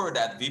lower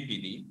that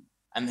VPD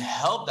and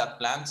help that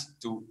plant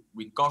to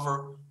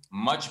recover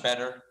much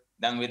better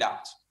than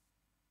without.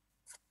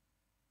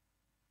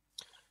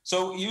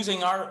 So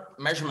using our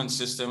measurement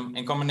system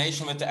in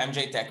combination with the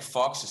MJ Tech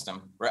fog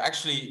system, we're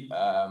actually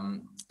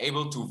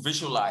able to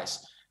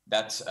visualize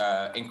that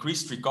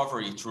increased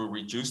recovery through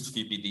reduced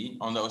VPD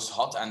on those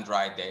hot and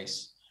dry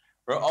days.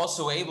 We're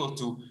also able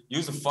to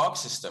use the fog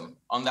system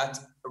on that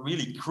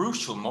really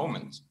crucial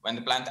moment when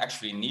the plant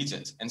actually needs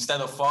it,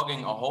 instead of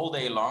fogging a whole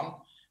day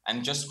long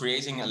and just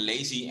creating a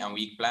lazy and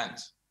weak plant.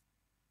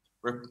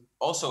 We're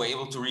also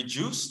able to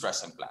reduce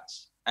stress in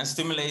plants and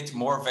stimulate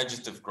more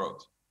vegetative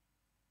growth.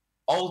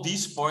 All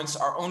these points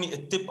are only a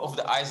tip of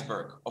the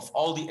iceberg of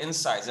all the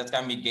insights that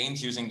can be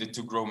gained using the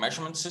To-Grow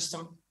measurement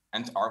system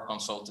and our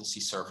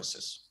consultancy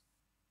services.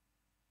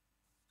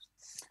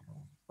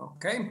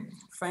 Okay,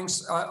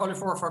 thanks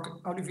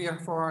Olivier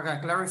for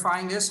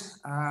clarifying this.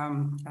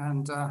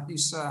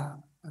 These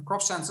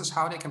crop sensors,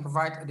 how they can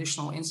provide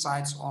additional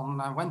insights on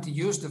when to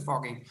use the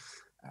fogging.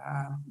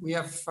 We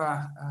have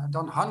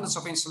done hundreds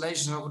of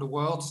installations over the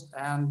world,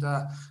 and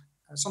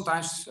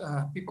sometimes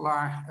people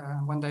are,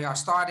 when they are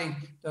starting,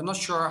 they're not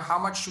sure how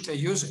much should they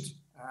use it,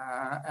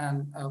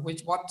 and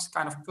with what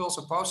kind of pulse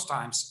or post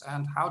times,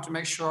 and how to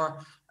make sure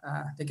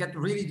they get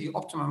really the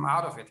optimum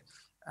out of it.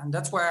 And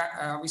that's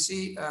where we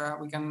see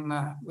we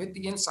can, with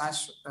the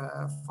insights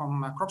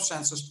from crop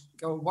sensors,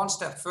 go one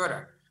step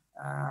further.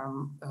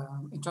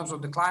 In terms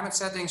of the climate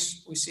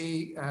settings, we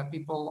see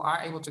people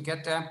are able to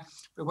get there.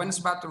 But when it's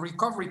about the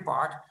recovery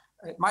part,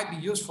 it might be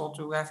useful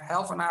to have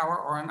half an hour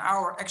or an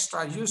hour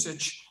extra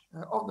usage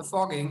of the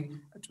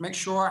fogging to make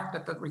sure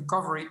that the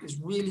recovery is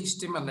really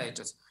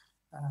stimulated.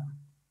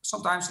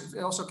 Sometimes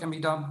it also can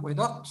be done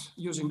without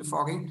using the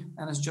fogging,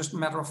 and it's just a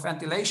matter of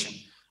ventilation.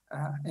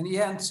 In the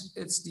end,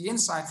 it's the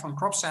insight from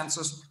crop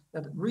sensors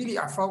that really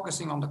are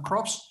focusing on the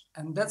crops,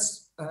 and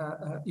that's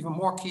even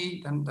more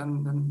key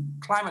than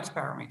climate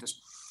parameters.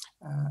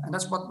 And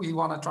that's what we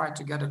want to try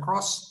to get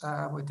across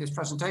with this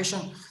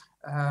presentation.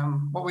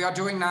 What we are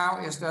doing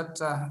now is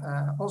that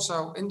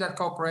also in that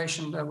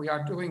cooperation that we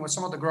are doing with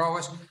some of the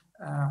growers,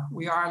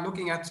 we are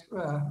looking at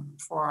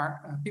for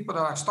people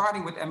that are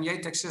starting with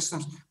MJ Tech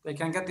systems, they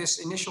can get this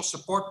initial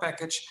support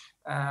package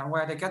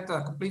where they get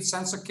the complete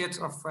sensor kit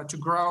of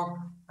To-Grow,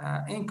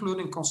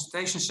 including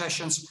consultation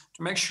sessions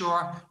to make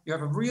sure you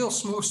have a real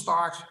smooth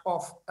start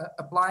of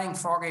applying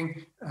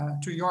fogging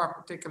to your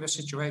particular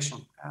situation.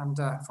 And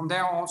from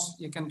there on,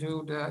 you can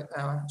do the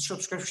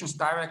subscriptions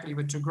directly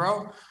with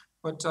To-Grow.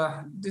 But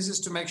this is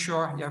to make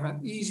sure you have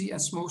an easy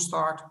and smooth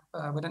start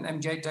with an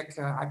MJ Tech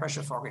high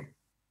pressure fogging.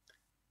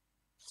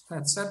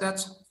 That said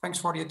that, thanks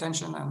for the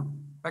attention, and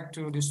back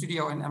to the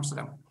studio in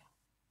Amsterdam.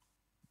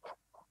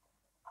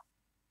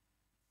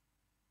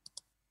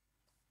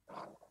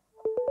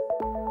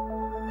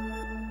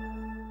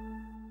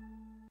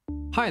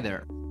 Hi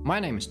there, my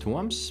name is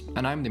Tuams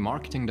and I'm the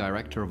marketing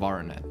director of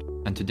Aranet.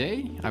 And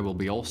today I will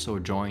be also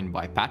joined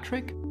by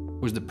Patrick,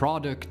 who's the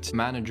product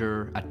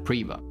manager at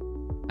Priva.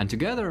 And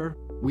together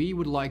we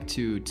would like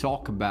to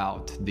talk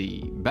about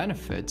the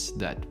benefits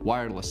that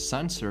wireless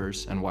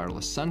sensors and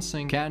wireless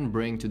sensing can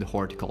bring to the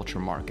horticulture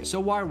market. So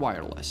why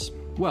wireless?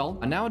 Well,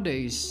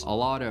 nowadays a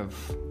lot of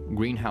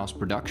greenhouse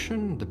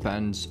production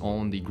depends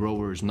on the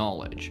grower's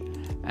knowledge.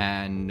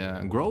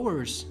 And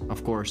growers,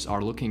 of course,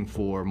 are looking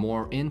for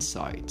more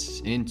insights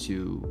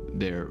into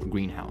their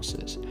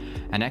greenhouses.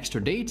 And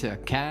extra data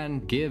can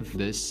give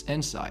this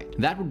insight.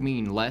 That would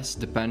mean less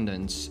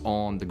dependence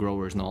on the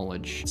grower's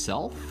knowledge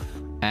itself,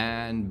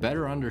 and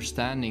better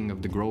understanding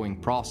of the growing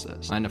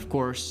process, and of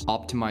course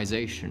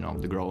optimization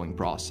of the growing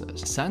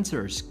process.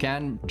 Sensors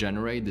can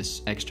generate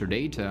this extra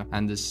data,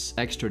 and this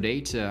extra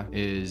data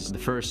is the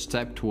first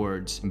step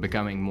towards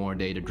becoming more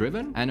data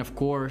driven, and of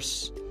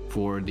course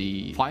for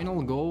the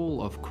final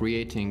goal of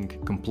creating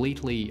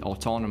completely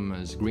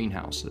autonomous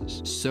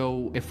greenhouses.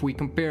 So if we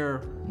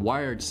compare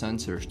wired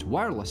sensors to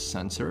wireless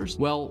sensors,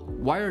 well,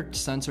 wired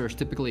sensors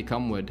typically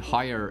come with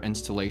higher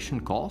installation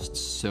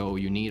costs, so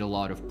you need a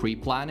lot of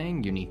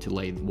pre-planning, you need to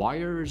lay the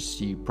wires,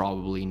 you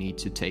probably need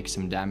to take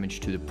some damage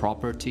to the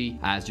property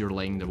as you're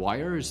laying the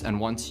wires, and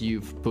once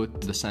you've put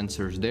the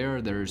sensors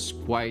there, there's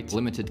quite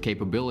limited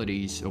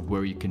capabilities of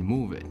where you can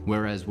move it.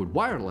 Whereas with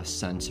wireless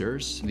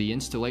sensors, the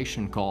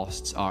installation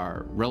costs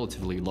are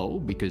relatively low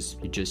because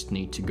you just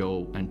need to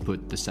go and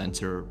put the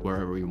sensor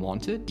wherever you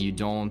want it. You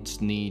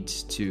don't need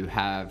to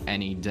have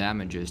any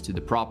damages to the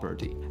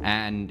property.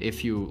 And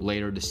if you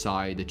later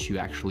decide that you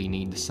actually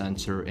need the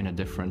sensor in a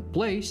different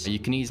place, you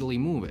can easily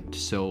move it.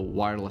 So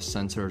wireless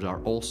sensors are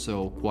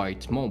also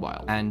quite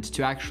mobile. And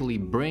to actually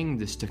bring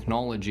this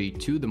technology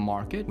to the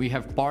market, we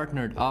have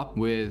partnered up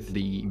with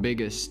the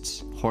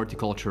biggest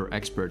horticulture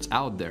experts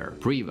out there,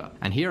 Priva.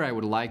 And here I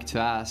would like to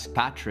ask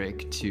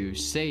Patrick to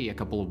say a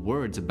couple of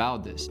words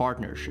about this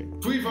partnership.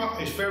 Priva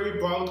is very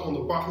proud on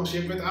the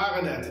partnership with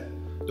Aranet.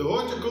 The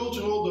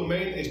horticultural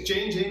domain is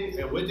changing,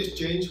 and with this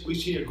change we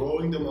see a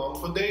growing demand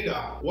for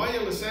data.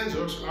 Wireless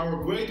sensors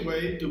are a great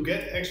way to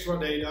get extra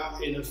data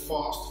in a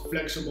fast,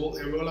 flexible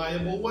and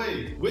reliable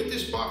way. With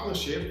this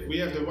partnership we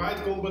have the right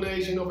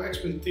combination of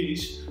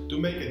expertise to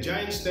make a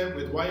giant step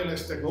with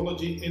wireless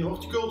technology in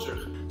horticulture.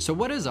 So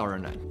what is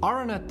Aranet?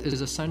 Aranet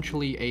is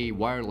essentially a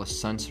wireless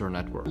sensor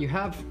network. You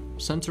have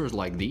sensors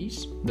like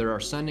these that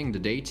are sending the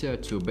data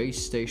to a base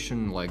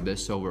station like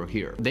this over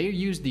here. They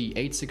use the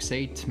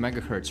 868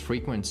 MHz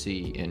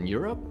frequency in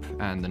Europe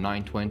and the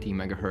 920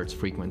 MHz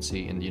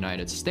frequency in the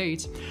United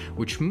States,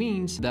 which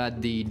means that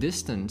the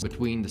distance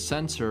between the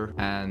sensor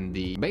and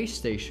the base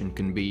station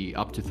can be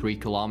up to 3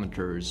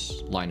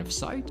 kilometers line of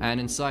sight,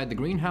 and inside the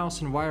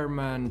greenhouse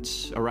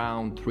environment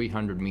around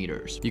 300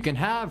 meters. You can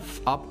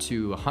have up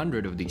to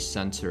 100 of these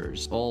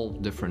sensors, all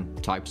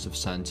different types of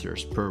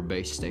sensors per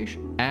base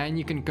station, and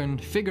you can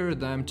configure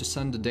them to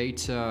send the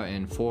data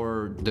in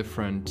 4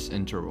 different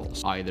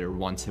intervals, either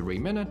once every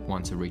minute,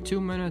 once every 2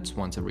 minutes,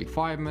 once every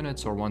 5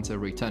 minutes, or once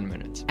every 10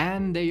 minutes.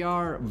 And they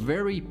are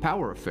very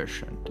power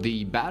efficient.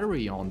 The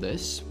battery on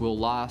this will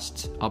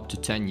last up to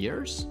 10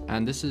 years,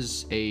 and this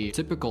is a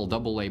typical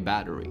AA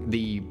battery.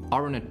 The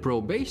Aranet Pro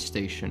base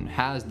station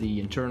has the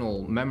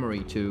internal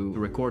memory to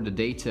record the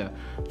data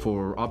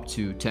for up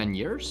to 10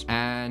 years,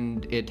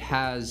 and it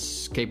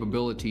has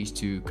capabilities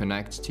to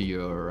connect to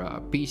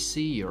your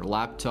PC, your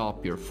laptop,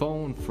 your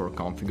phone for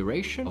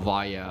configuration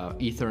via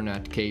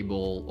Ethernet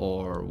cable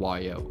or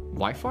via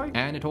Wi-Fi.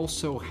 And it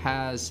also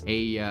has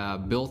a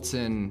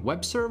built-in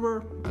web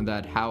server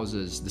that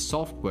houses the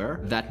software.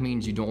 That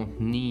means you don't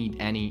need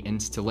any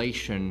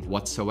installation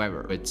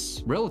whatsoever.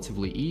 It's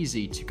relatively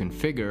easy to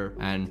configure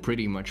and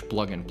pretty much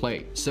plug and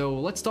play. So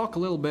let's talk a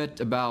little bit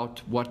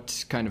about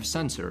what kind of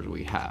sensors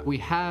we have. We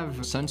have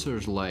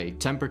sensors like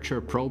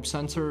temperature probe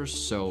sensors.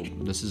 So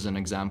this is an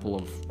example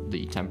of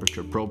the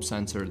temperature probe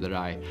sensor that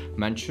I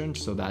mentioned.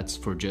 So that's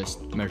for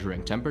just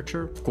measuring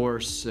temperature. Of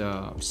course,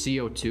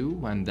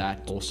 CO2, and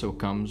that also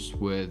comes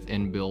with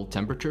inbuilt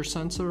temperature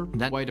sensor.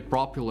 That's quite a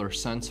popular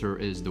sensor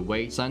is the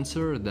weight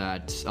sensor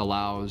that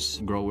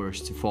allows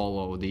growers to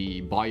follow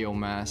the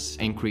biomass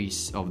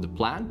increase of the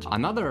plant.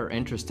 Another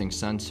interesting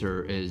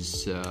sensor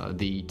is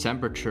the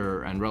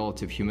temperature and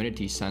relative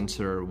humidity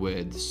sensor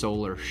with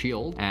solar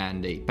shield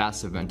and a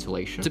passive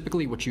ventilation.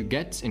 Typically what you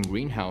get in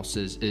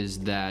greenhouses is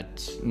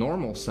that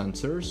normal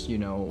sensors,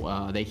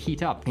 they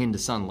heat up in the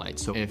sunlight.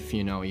 So if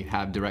you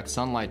have direct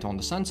sunlight on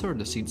the sensor,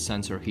 the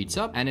sensor heats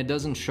up and it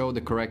doesn't show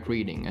the correct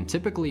reading. And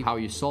typically how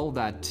you solve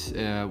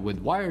that with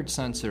wired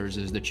sensors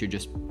is that you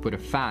just put a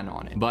fan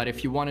on it. But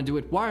if you want to do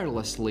it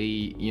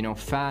wirelessly,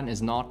 fan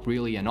is not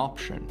really an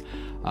option.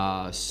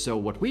 So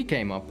what we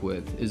came up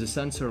with is a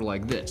sensor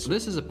like this.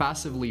 This is a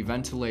passively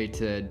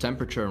ventilated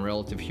temperature and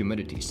relative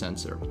humidity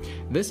sensor.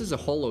 This is a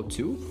hollow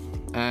tube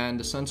and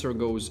the sensor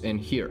goes in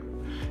here.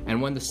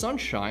 And when the sun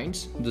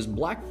shines, this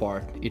black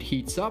part, it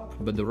heats up,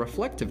 but the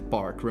reflective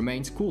part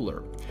remains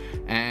cooler.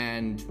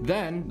 And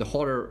then the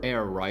hotter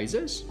air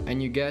rises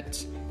and you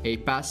get a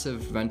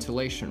passive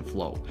ventilation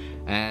flow.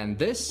 And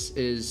this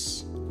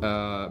is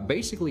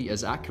basically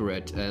as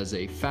accurate as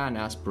a fan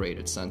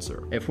aspirated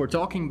sensor. If we're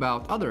talking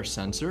about other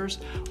sensors,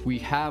 we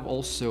have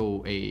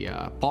also a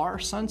PAR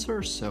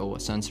sensor, so a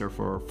sensor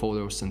for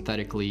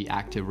photosynthetically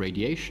active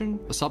radiation,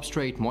 a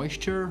substrate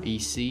moisture,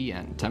 EC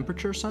and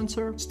temperature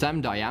sensor, stem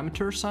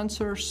diameter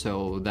sensor,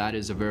 so that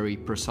is a very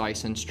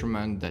precise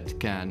instrument that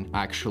can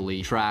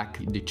actually track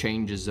the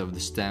changes of the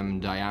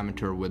stem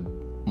diameter with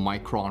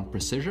micron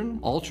precision,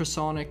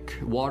 ultrasonic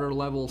water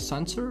level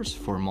sensors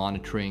for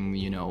monitoring,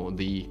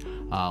 the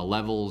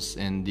levels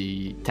in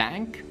the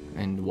tank,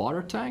 in the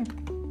water tank,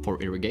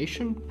 for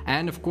irrigation.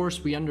 And of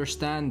course, we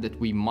understand that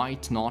we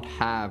might not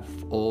have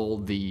all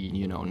the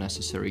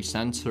necessary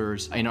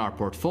sensors in our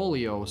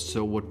portfolio.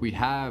 So what we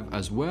have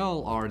as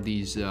well are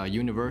these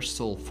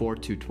universal 4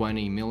 to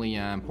 20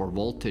 milliamp or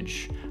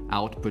voltage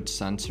output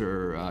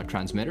sensor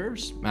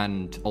transmitters,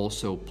 and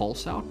also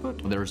pulse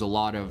output. There's a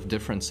lot of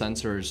different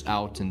sensors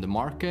out in the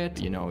market,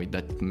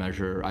 that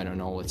measure,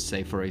 let's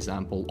say for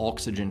example,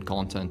 oxygen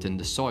content in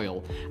the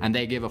soil, and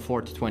they give a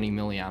 4 to 20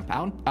 milliamp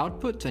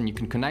output, and you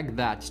can connect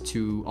that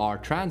to our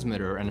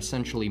transmitter and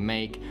essentially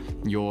make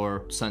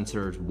your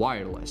sensors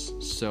wireless.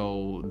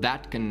 So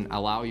that can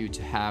allow you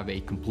to have a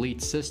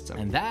complete system,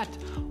 and that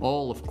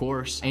all of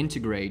course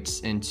integrates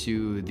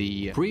into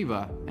the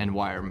Priva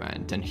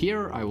environment. And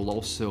here I will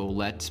also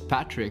let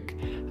Patrick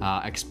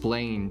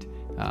explain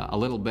a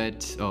little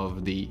bit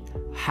of the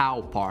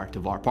how part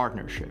of our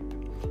partnership.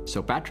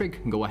 So Patrick,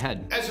 go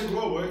ahead. As a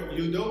grower,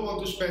 you don't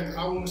want to spend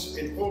hours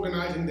in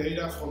organizing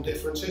data from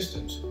different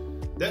systems.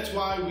 That's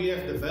why we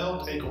have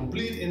developed a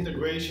complete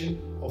integration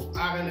of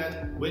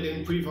ARENET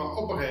within Priva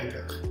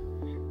Operator.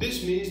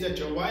 This means that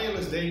your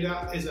wireless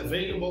data is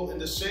available in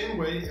the same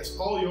way as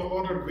all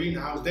your other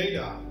greenhouse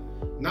data.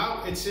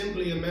 Now it's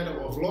simply a matter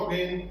of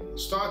login,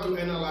 start to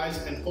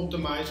analyze and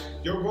optimize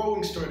your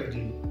growing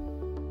strategy.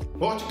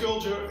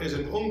 Horticulture is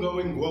an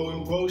ongoing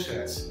growing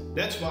process.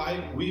 That's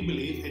why we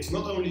believe it's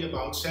not only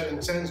about selling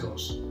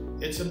sensors.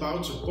 It's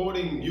about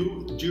supporting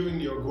you during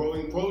your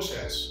growing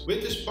process.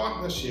 With this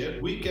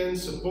partnership, we can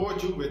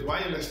support you with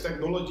wireless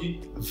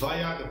technology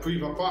via the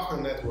Priva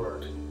Partner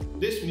Network.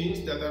 This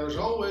means that there is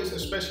always a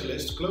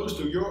specialist close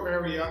to your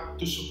area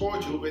to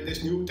support you with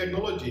this new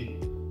technology.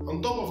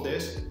 On top of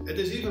this, it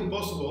is even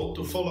possible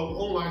to follow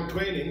online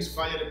trainings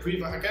via the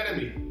Priva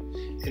Academy.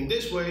 In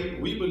this way,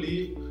 we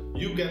believe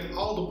you get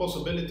all the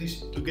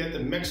possibilities to get the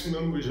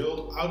maximum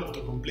result out of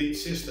the complete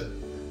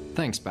system.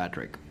 Thanks,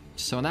 Patrick.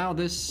 So now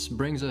this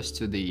brings us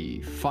to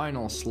the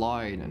final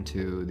slide and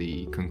to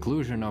the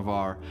conclusion of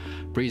our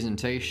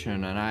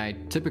presentation, and I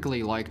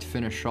typically like to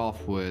finish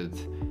off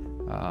with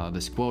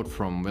this quote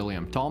from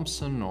William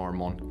Thomson, or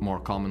more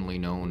commonly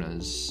known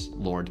as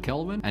Lord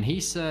Kelvin. And he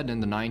said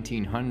in the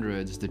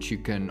 1900s that you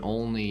can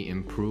only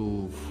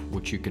improve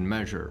what you can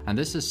measure. And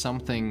this is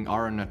something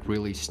ARENET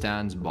really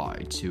stands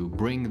by, to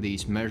bring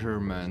these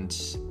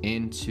measurements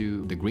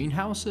into the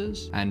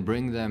greenhouses and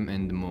bring them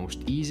in the most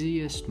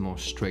easiest,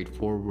 most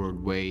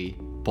straightforward way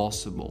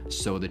possible,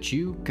 so that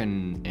you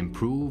can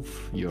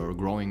improve your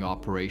growing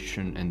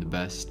operation in the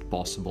best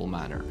possible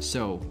manner.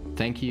 So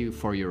thank you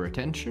for your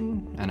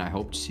attention, and I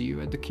hope to see you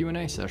at the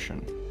Q&A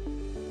session.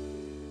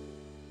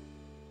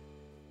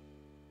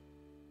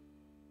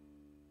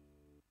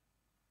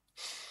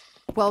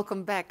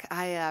 Welcome back.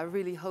 I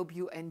really hope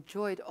you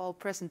enjoyed all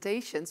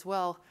presentations.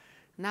 Well,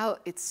 now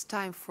it's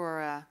time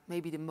for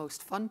maybe the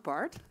most fun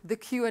part, the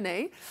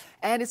Q&A.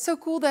 And it's so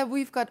cool that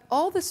we've got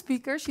all the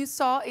speakers you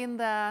saw in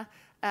the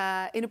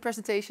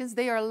presentations.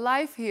 They are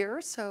live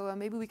here, so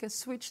maybe we can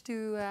switch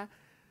to,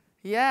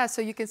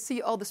 so you can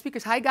see all the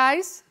speakers. Hi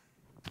guys,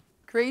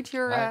 great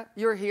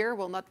you're here.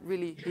 Well, not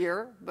really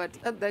here, but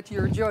that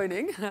you're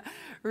joining.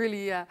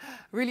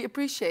 really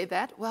appreciate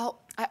that.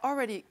 Well, I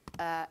already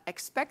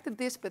expected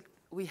this, but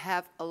we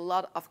have a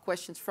lot of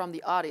questions from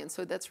the audience,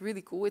 so that's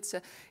really cool.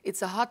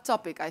 It's a hot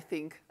topic, I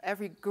think.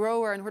 Every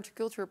grower and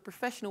horticulture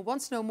professional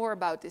wants to know more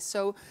about this.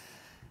 So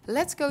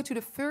let's go to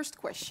the first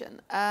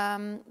question.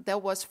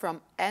 That was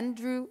from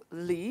Andrew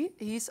Lee.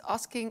 He's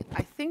asking,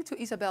 I think, to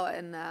Isabel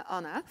and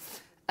Anna,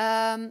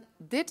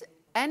 did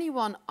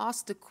anyone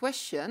ask the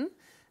question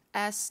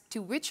as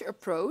to which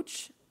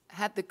approach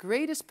had the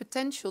greatest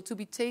potential to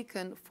be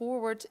taken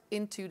forward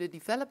into the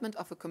development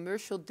of a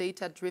commercial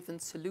data-driven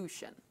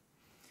solution?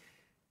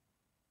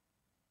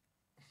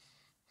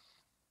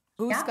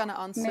 Who's going to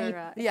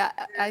answer?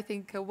 I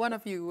think one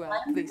of you,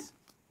 please.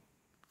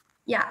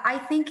 Yeah, I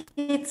think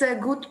it's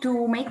good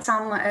to make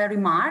some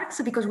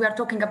remarks, because we are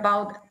talking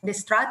about the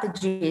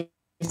strategies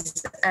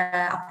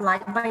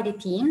applied by the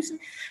teams.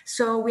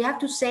 So we have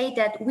to say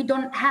that we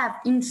don't have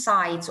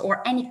insights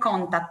or any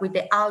contact with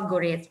the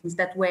algorithms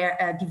that were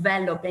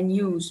developed and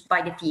used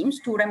by the teams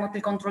to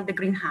remotely control the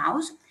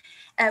greenhouse.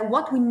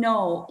 What we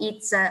know,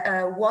 it's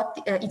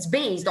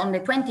based on the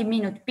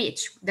 20-minute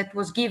pitch that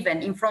was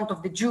given in front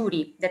of the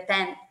jury that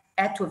then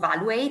had to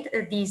evaluate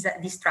these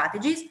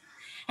strategies.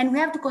 And we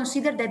have to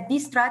consider that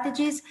these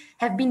strategies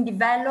have been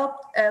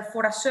developed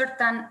for a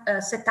certain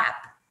setup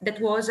that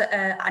was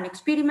an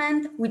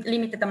experiment with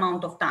limited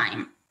amount of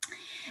time.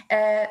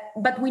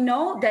 But we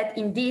know that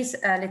in these,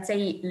 let's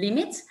say,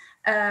 limits,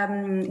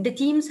 the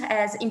teams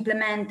has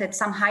implemented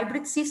some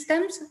hybrid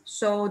systems.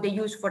 So they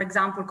use, for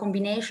example,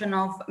 combination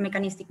of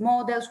mechanistic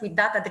models with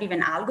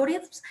data-driven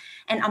algorithms.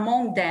 And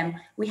among them,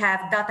 we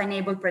have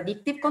data-enabled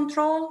predictive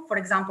control, for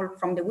example,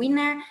 from the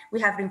winner. We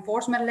have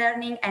reinforcement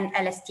learning and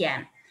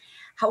LSTM.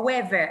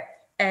 However,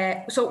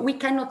 so we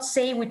cannot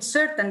say with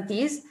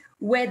certainties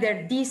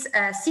whether these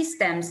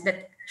systems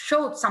that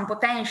showed some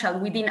potential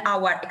within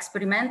our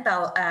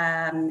experimental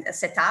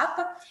setup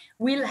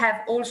will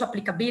have also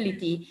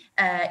applicability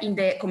in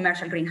the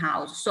commercial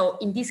greenhouse. So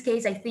in this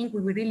case, I think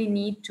we will really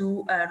need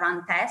to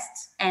run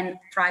tests and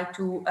try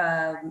to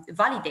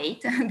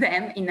validate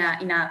them in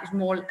a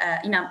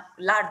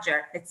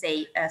larger, let's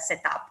say,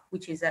 setup,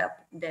 which is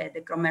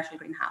the commercial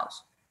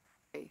greenhouse.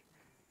 Okay.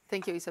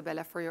 Thank you,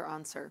 Isabella, for your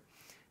answer.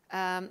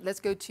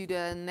 Let's go to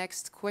the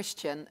next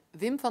question.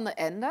 Wim van der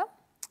Ende,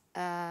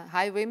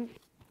 hi Wim,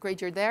 great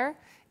you're there,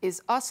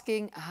 is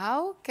asking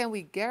how can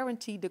we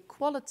guarantee the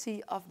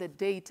quality of the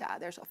data?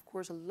 There's of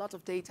course a lot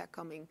of data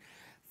coming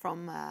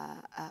from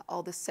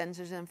all the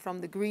sensors and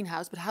from the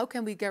greenhouse, but how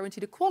can we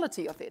guarantee the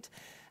quality of it?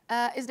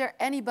 Is there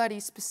anybody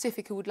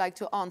specific who would like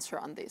to answer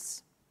on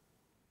this?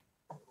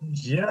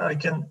 Yeah, I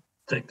can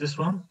take this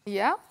one.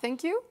 Yeah,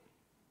 thank you.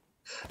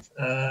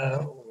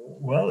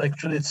 Well,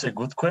 actually, it's a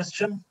good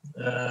question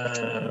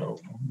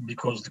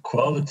because the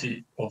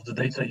quality of the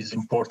data is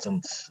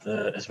important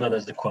as well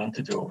as the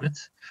quantity of it.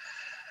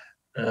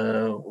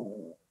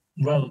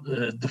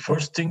 The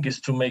first thing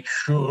is to make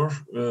sure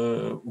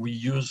we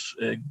use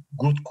a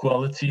good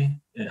quality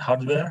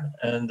hardware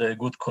and a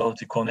good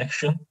quality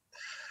connection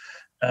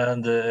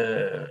and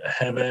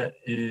have a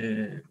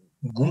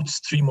good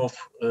stream of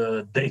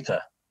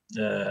data.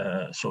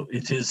 So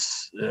it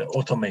is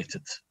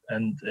automated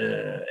and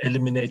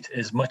eliminate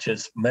as much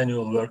as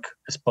manual work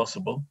as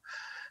possible,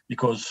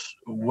 because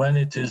when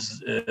it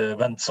is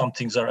when some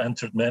things are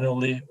entered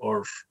manually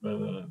or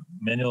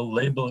manual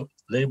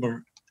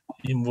labor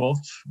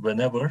involved,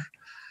 whenever,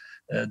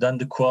 then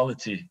the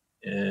quality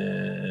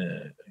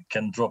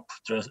can drop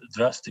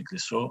drastically.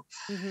 So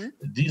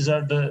these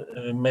are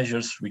the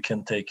measures we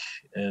can take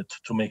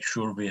to make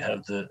sure we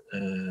have the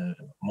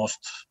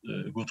most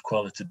good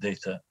quality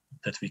data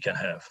that we can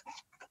have.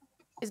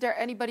 Is there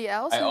anybody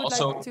else who would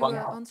like to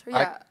answer?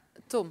 Yeah,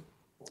 Tom.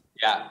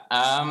 Yeah,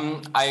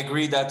 I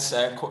agree that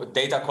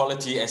data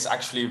quality is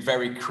actually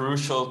very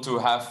crucial to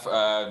have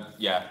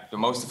the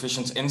most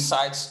efficient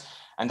insights.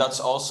 And that's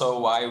also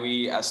why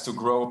we, as To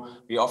Grow,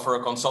 we offer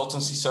a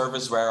consultancy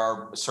service where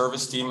our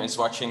service team is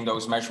watching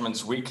those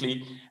measurements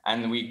weekly,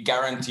 and we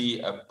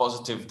guarantee a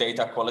positive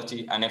data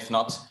quality. And if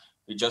not,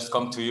 we just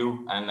come to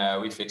you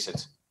and we fix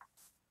it.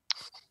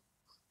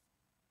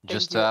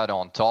 Just to add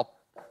on top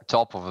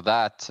of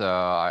that,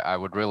 I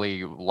would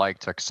really like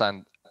to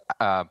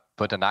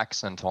put an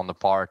accent on the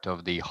part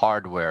of the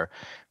hardware,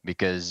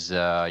 because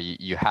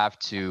you have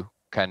to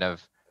kind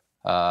of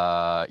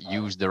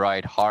use the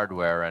right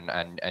hardware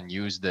and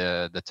use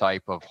the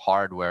type of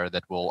hardware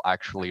that will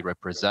actually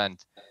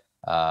represent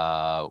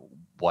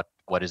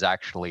what is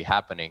actually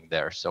happening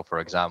there. So for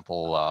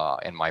example,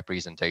 in my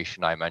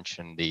presentation, I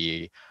mentioned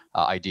the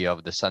idea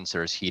of the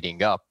sensors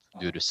heating up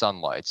due to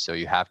sunlight. So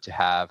you have to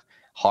have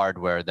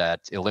hardware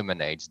that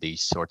eliminates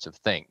these sorts of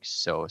things,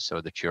 so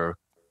that you're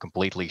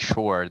completely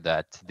sure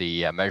that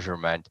the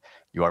measurement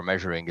you are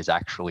measuring is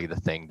actually the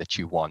thing that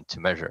you want to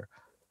measure.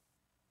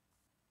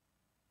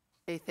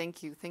 Okay,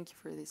 thank you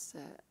for this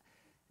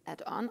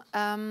add-on.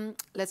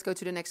 Let's go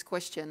to the next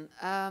question.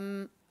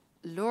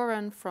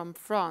 Lauren from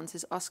France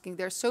is asking,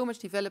 there's so much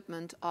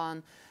development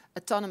on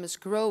autonomous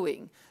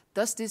growing.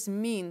 Does this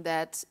mean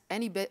that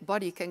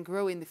anybody can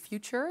grow in the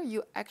future?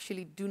 You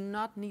actually do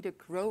not need a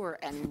grower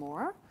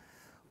anymore.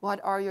 What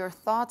are your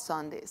thoughts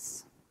on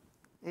this?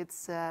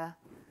 It's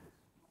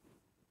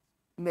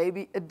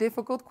maybe a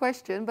difficult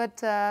question,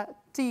 but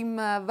Team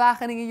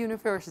Wageningen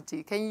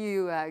University, can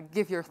you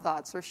give your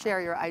thoughts or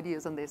share your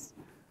ideas on this?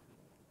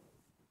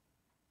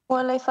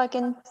 Well, if I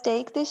can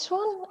take this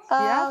one.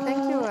 Yeah,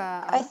 thank you.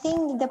 I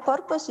think the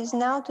purpose is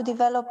now to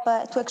develop,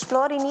 to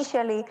explore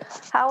initially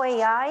how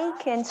AI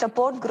can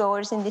support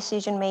growers in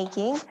decision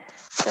making.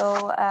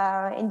 So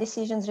in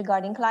decisions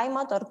regarding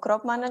climate or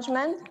crop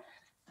management.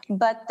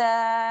 But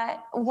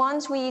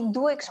once we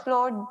do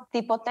explore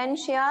the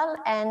potential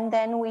and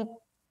then we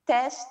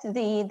test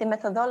the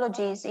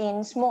methodologies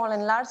in small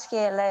and large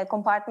scale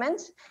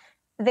compartments,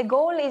 the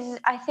goal is,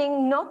 I think,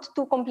 not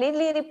to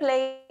completely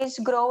replace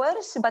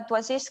growers, but to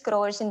assist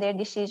growers in their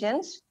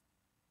decisions.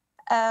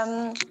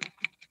 Sorry,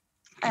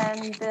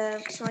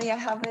 I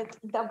have a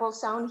double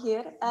sound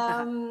here.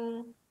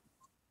 No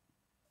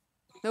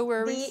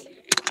worries.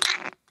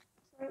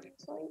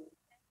 Sorry,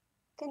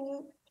 can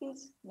you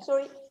please?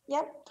 Sorry,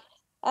 yeah.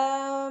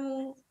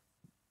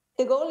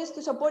 The goal is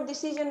to support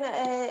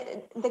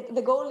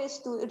the goal is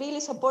to really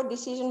support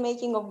decision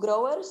making of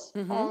growers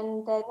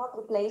and not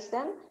replace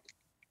them.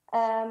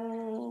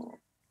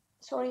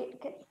 Sorry.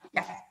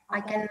 Yeah,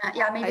 I can.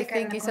 Yeah, maybe I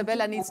think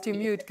Isabella needs to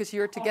mute because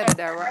you're together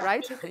there,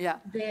 right? Yeah.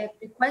 The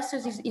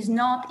question is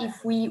not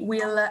if we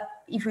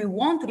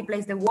want to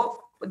replace the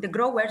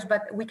growers,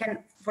 but we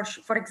can,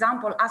 for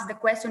example, ask the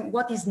question,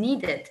 what is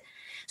needed?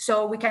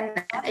 So we can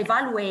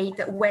evaluate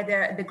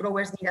whether the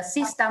growers need a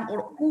system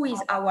or who is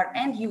our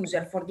end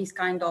user for this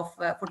kind of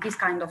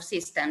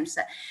systems.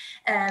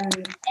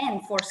 And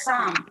for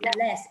some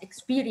less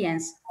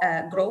experienced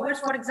growers,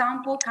 for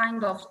example,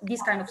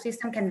 this kind of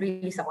system can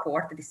really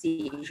support the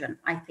decision,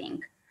 I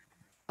think.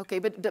 Okay,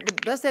 but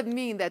does that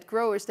mean that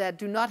growers that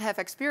do not have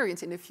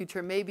experience in the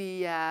future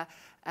maybe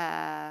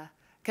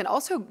can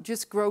also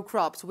just grow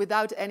crops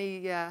without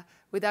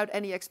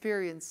any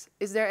experience?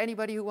 Is there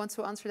anybody who wants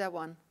to answer that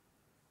one?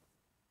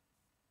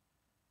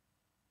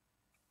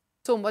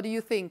 Tom, what do you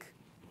think?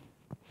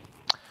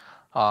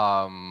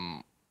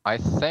 I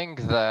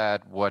think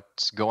that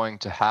what's going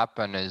to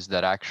happen is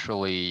that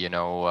actually,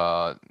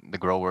 the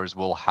growers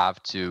will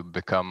have to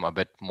become a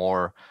bit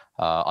more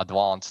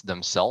advanced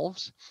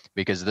themselves,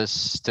 because this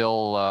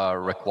still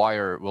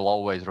will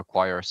always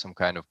require some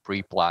kind of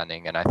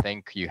pre-planning. And I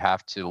think you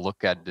have to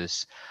look at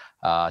this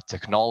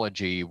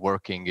technology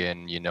working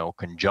in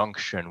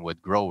conjunction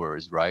with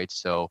growers, right?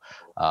 So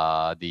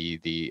all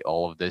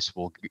of this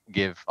will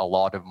give a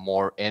lot of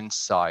more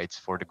insights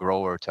for the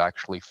grower to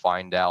actually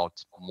find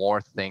out more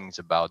things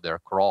about their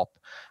crop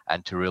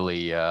and to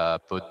really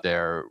put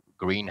their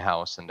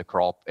greenhouse and the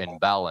crop in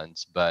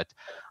balance. But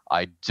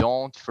I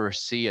don't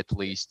foresee, at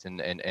least in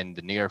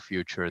the near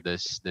future,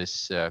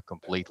 this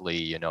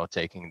completely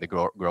taking the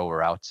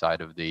grower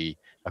outside of the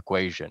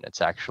equation.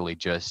 It's actually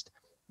just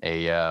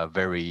a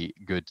very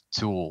good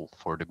tool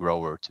for the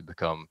grower to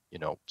become,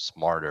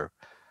 smarter.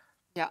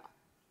 Yeah.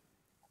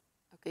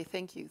 Okay,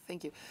 thank you.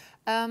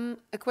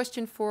 A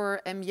question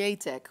for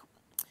MJTech.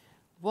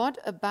 What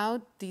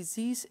about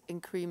disease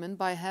increment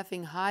by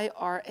having high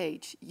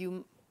RH?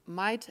 You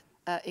might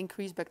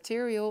increase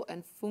bacterial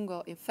and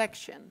fungal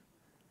infection.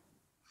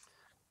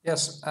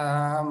 Yes,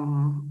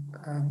 on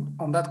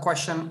that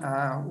question,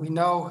 we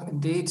know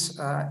indeed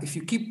if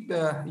you keep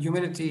the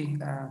humidity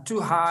too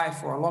high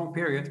for a long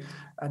period,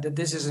 that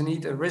this is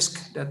indeed a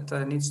risk that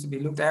needs to be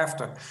looked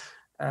after.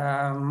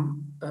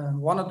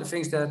 One of the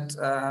things that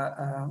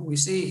we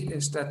see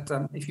is that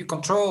if you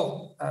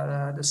control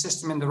the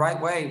system in the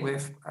right way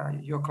with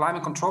your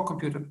climate control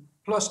computer,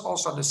 plus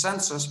also the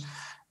sensors,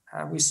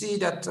 we see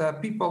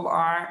that people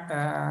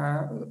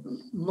are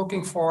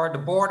looking for the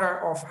border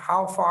of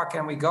how far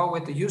can we go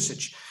with the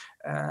usage.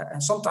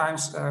 And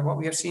sometimes what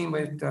we have seen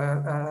with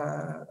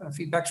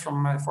feedbacks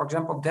from, for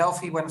example,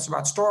 Delphi, when it's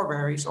about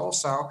strawberries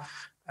also,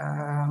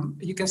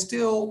 you can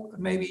still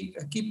maybe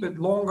keep it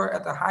longer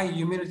at a higher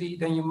humidity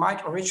than you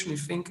might originally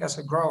think as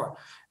a grower.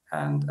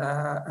 And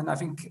I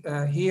think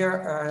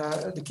here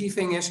the key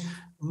thing is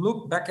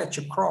look back at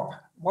your crop.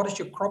 What is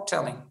your crop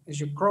telling? Is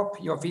your crop,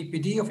 your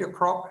VPD of your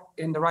crop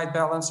in the right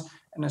balance?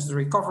 And is the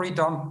recovery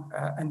done?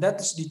 And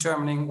that is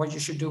determining what you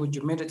should do with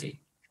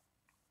humidity.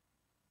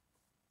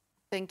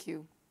 Thank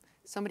you.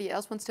 Somebody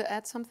else wants to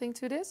add something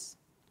to this?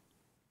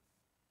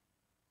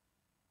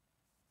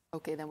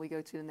 Okay, then we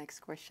go to the next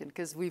question,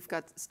 because we've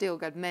still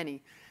got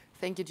many.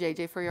 Thank you,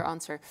 JJ, for your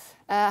answer.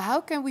 How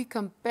can we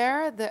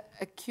compare the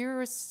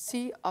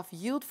accuracy of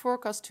yield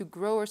forecast to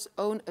growers'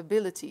 own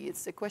ability?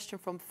 It's a question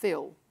from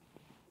Phil.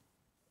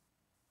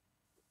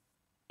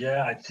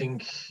 Yeah, I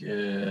think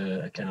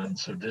I can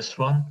answer this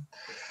one.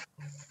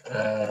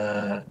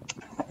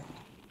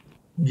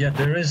 Yeah,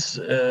 there is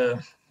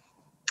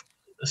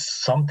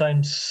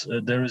sometimes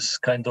there is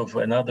kind of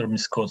another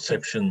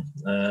misconception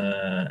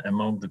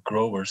among the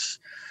growers.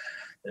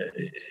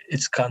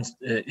 It's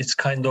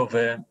kind of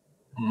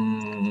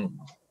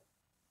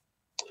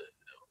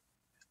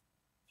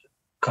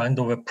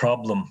a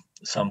problem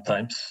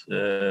sometimes,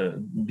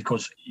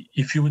 because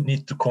if you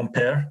need to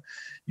compare,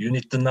 you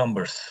need the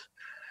numbers.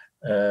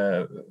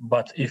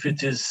 But if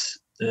it is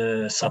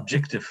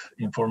subjective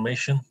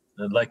information,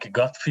 like a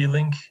gut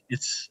feeling,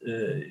 it's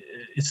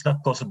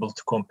not possible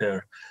to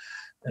compare.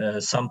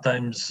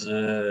 Sometimes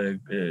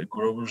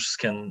growers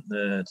can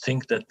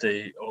think that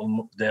they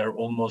are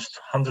almost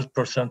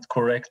 100%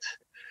 correct.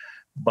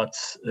 But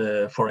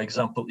for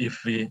example,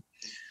 if we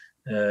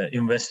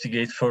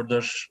investigate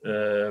further,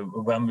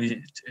 when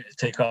we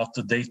take out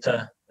the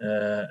data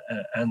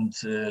and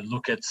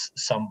look at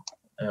some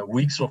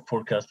weeks of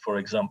forecast, for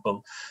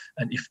example,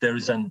 and if there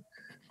is an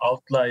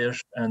outlier,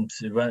 and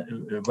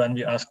when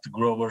we ask the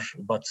grower,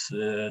 but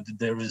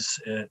there is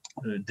a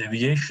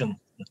deviation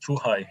too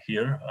high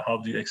here, how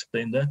do you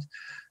explain that?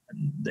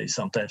 And they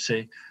sometimes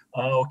say,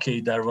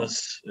 okay, there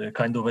was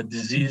kind of a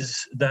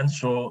disease then,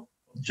 so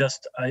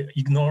just I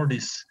ignore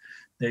this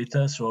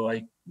data, so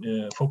I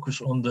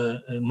focus on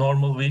the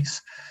normal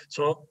weeks.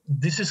 So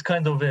this is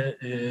kind of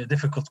a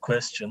difficult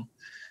question,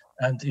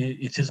 and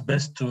it is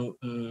best to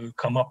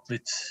come up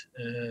with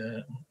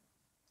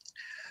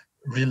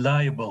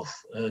reliable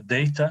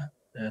data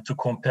to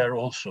compare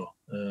also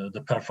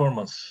the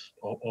performance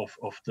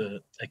of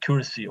the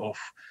accuracy of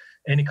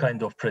any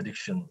kind of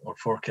prediction or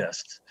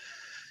forecast.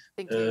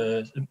 Thank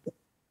you.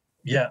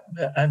 Yeah,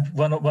 and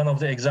one of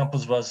the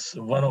examples was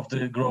one of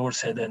the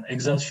growers had an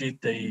Excel sheet.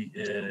 They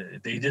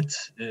did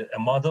a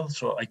model,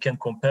 so I can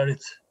compare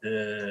it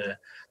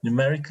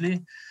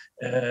numerically.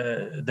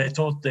 They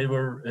thought they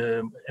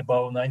were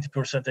about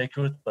 90%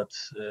 accurate, but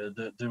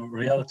the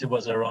reality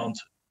was around,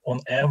 on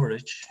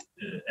average,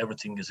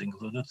 everything is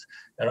included,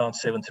 around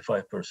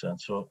 75%.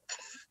 So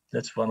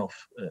that's one of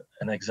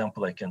an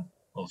example I can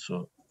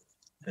also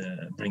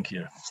bring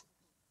here.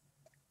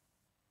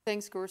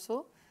 Thanks,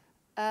 Gursel.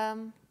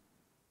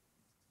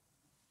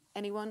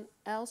 Anyone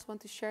else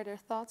want to share their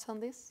thoughts on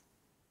this?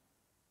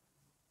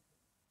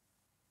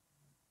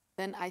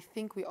 Then I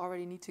think we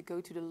already need to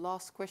go to the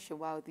last question.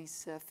 Wow,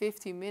 these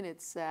 15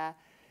 minutes,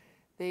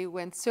 they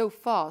went so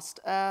fast.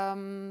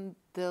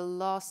 The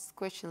last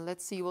question,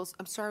 let's see. Well,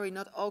 I'm sorry,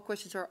 not all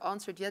questions are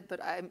answered yet,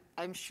 but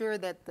I'm sure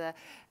that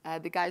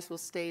the guys will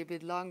stay a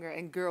bit longer,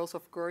 and girls,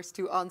 of course,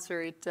 to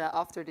answer it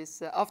after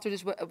this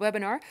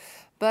webinar.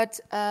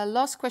 But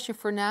last question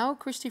for now.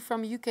 Christy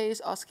from UK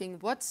is asking,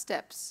 what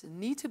steps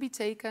need to be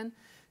taken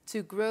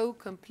to grow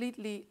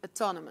completely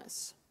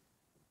autonomous?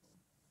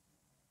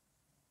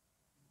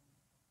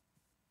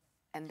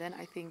 And then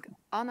I think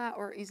Anna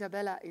or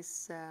Isabella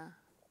is...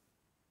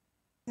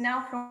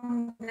 Now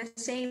from the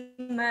same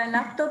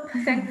laptop,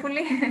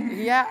 thankfully.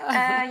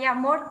 Yeah. Yeah,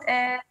 more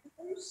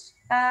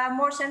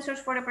sensors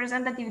for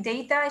representative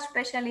data,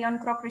 especially on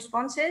crop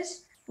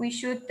responses. We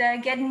should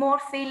get more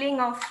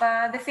feeling of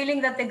the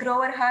feeling that the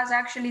grower has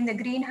actually in the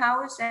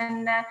greenhouse,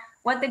 and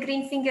what the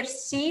green fingers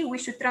see, we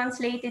should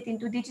translate it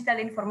into digital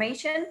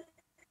information,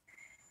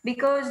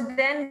 because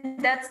then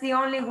that's the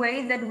only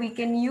way that we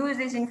can use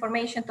this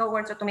information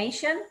towards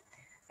automation.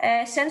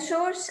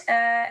 Sensors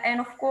and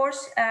of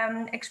course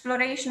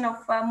exploration of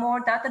more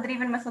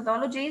data-driven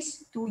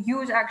methodologies to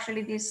use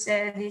actually this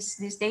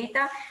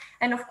data,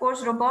 and of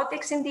course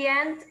robotics in the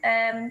end.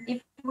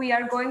 If we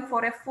are going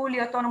for a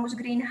fully autonomous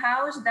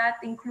greenhouse, that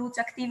includes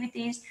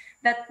activities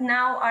that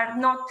now are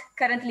not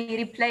currently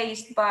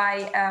replaced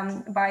by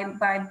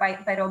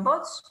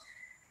robots,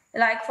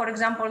 like for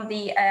example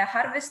the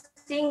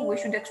harvesting. We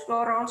should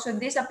explore also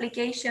these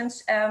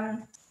applications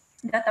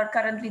that are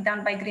currently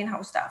done by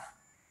greenhouse staff.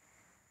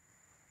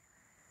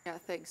 Yeah,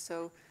 thanks.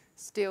 So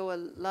still a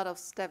lot of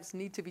steps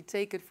need to be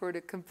taken for the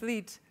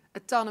complete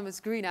autonomous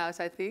greenhouse,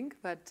 I think,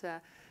 but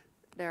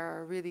there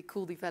are really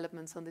cool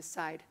developments on this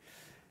side.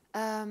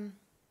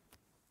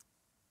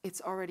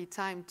 It's already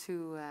time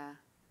to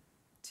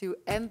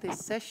end this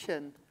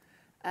session.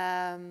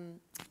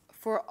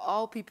 For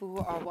all people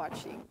who are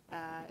watching,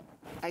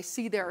 I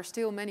see there are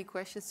still many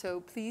questions,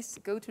 so please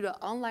go to the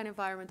online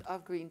environment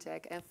of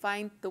GreenTech and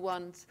find the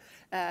ones,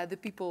 the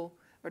people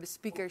or the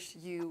speakers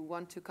you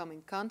want to come in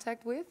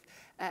contact with,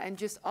 and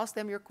just ask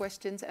them your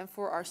questions. And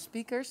for our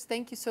speakers,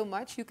 thank you so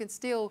much. You can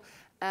still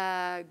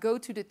go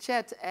to the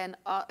chat and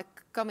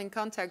come in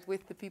contact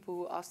with the people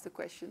who asked the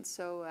questions.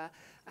 So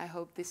I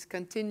hope this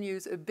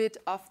continues a bit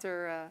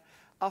after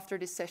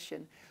this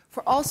session.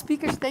 For all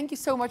speakers, thank you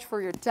so much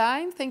for your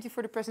time. Thank you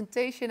for the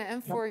presentation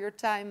and for your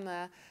time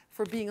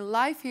for being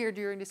live here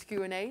during this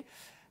Q&A.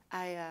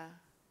 I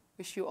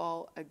wish you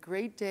all a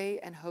great day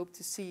and hope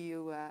to see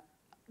you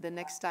the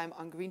next time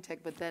on GreenTech,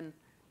 but then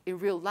in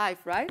real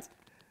life, right?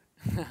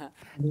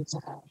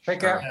 Take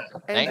care.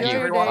 Thank you,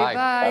 everyone.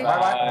 Bye. Bye.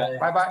 Bye.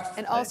 Bye. Bye.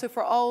 And also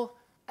for all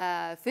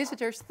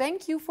visitors,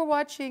 thank you for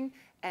watching,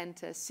 and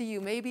see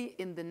you maybe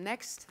in the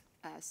next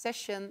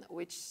session,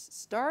 which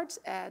starts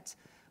at,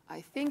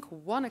 I think,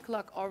 1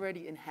 o'clock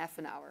already in half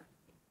an hour.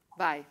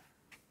 Bye.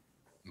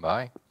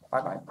 Bye.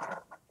 Bye. Bye.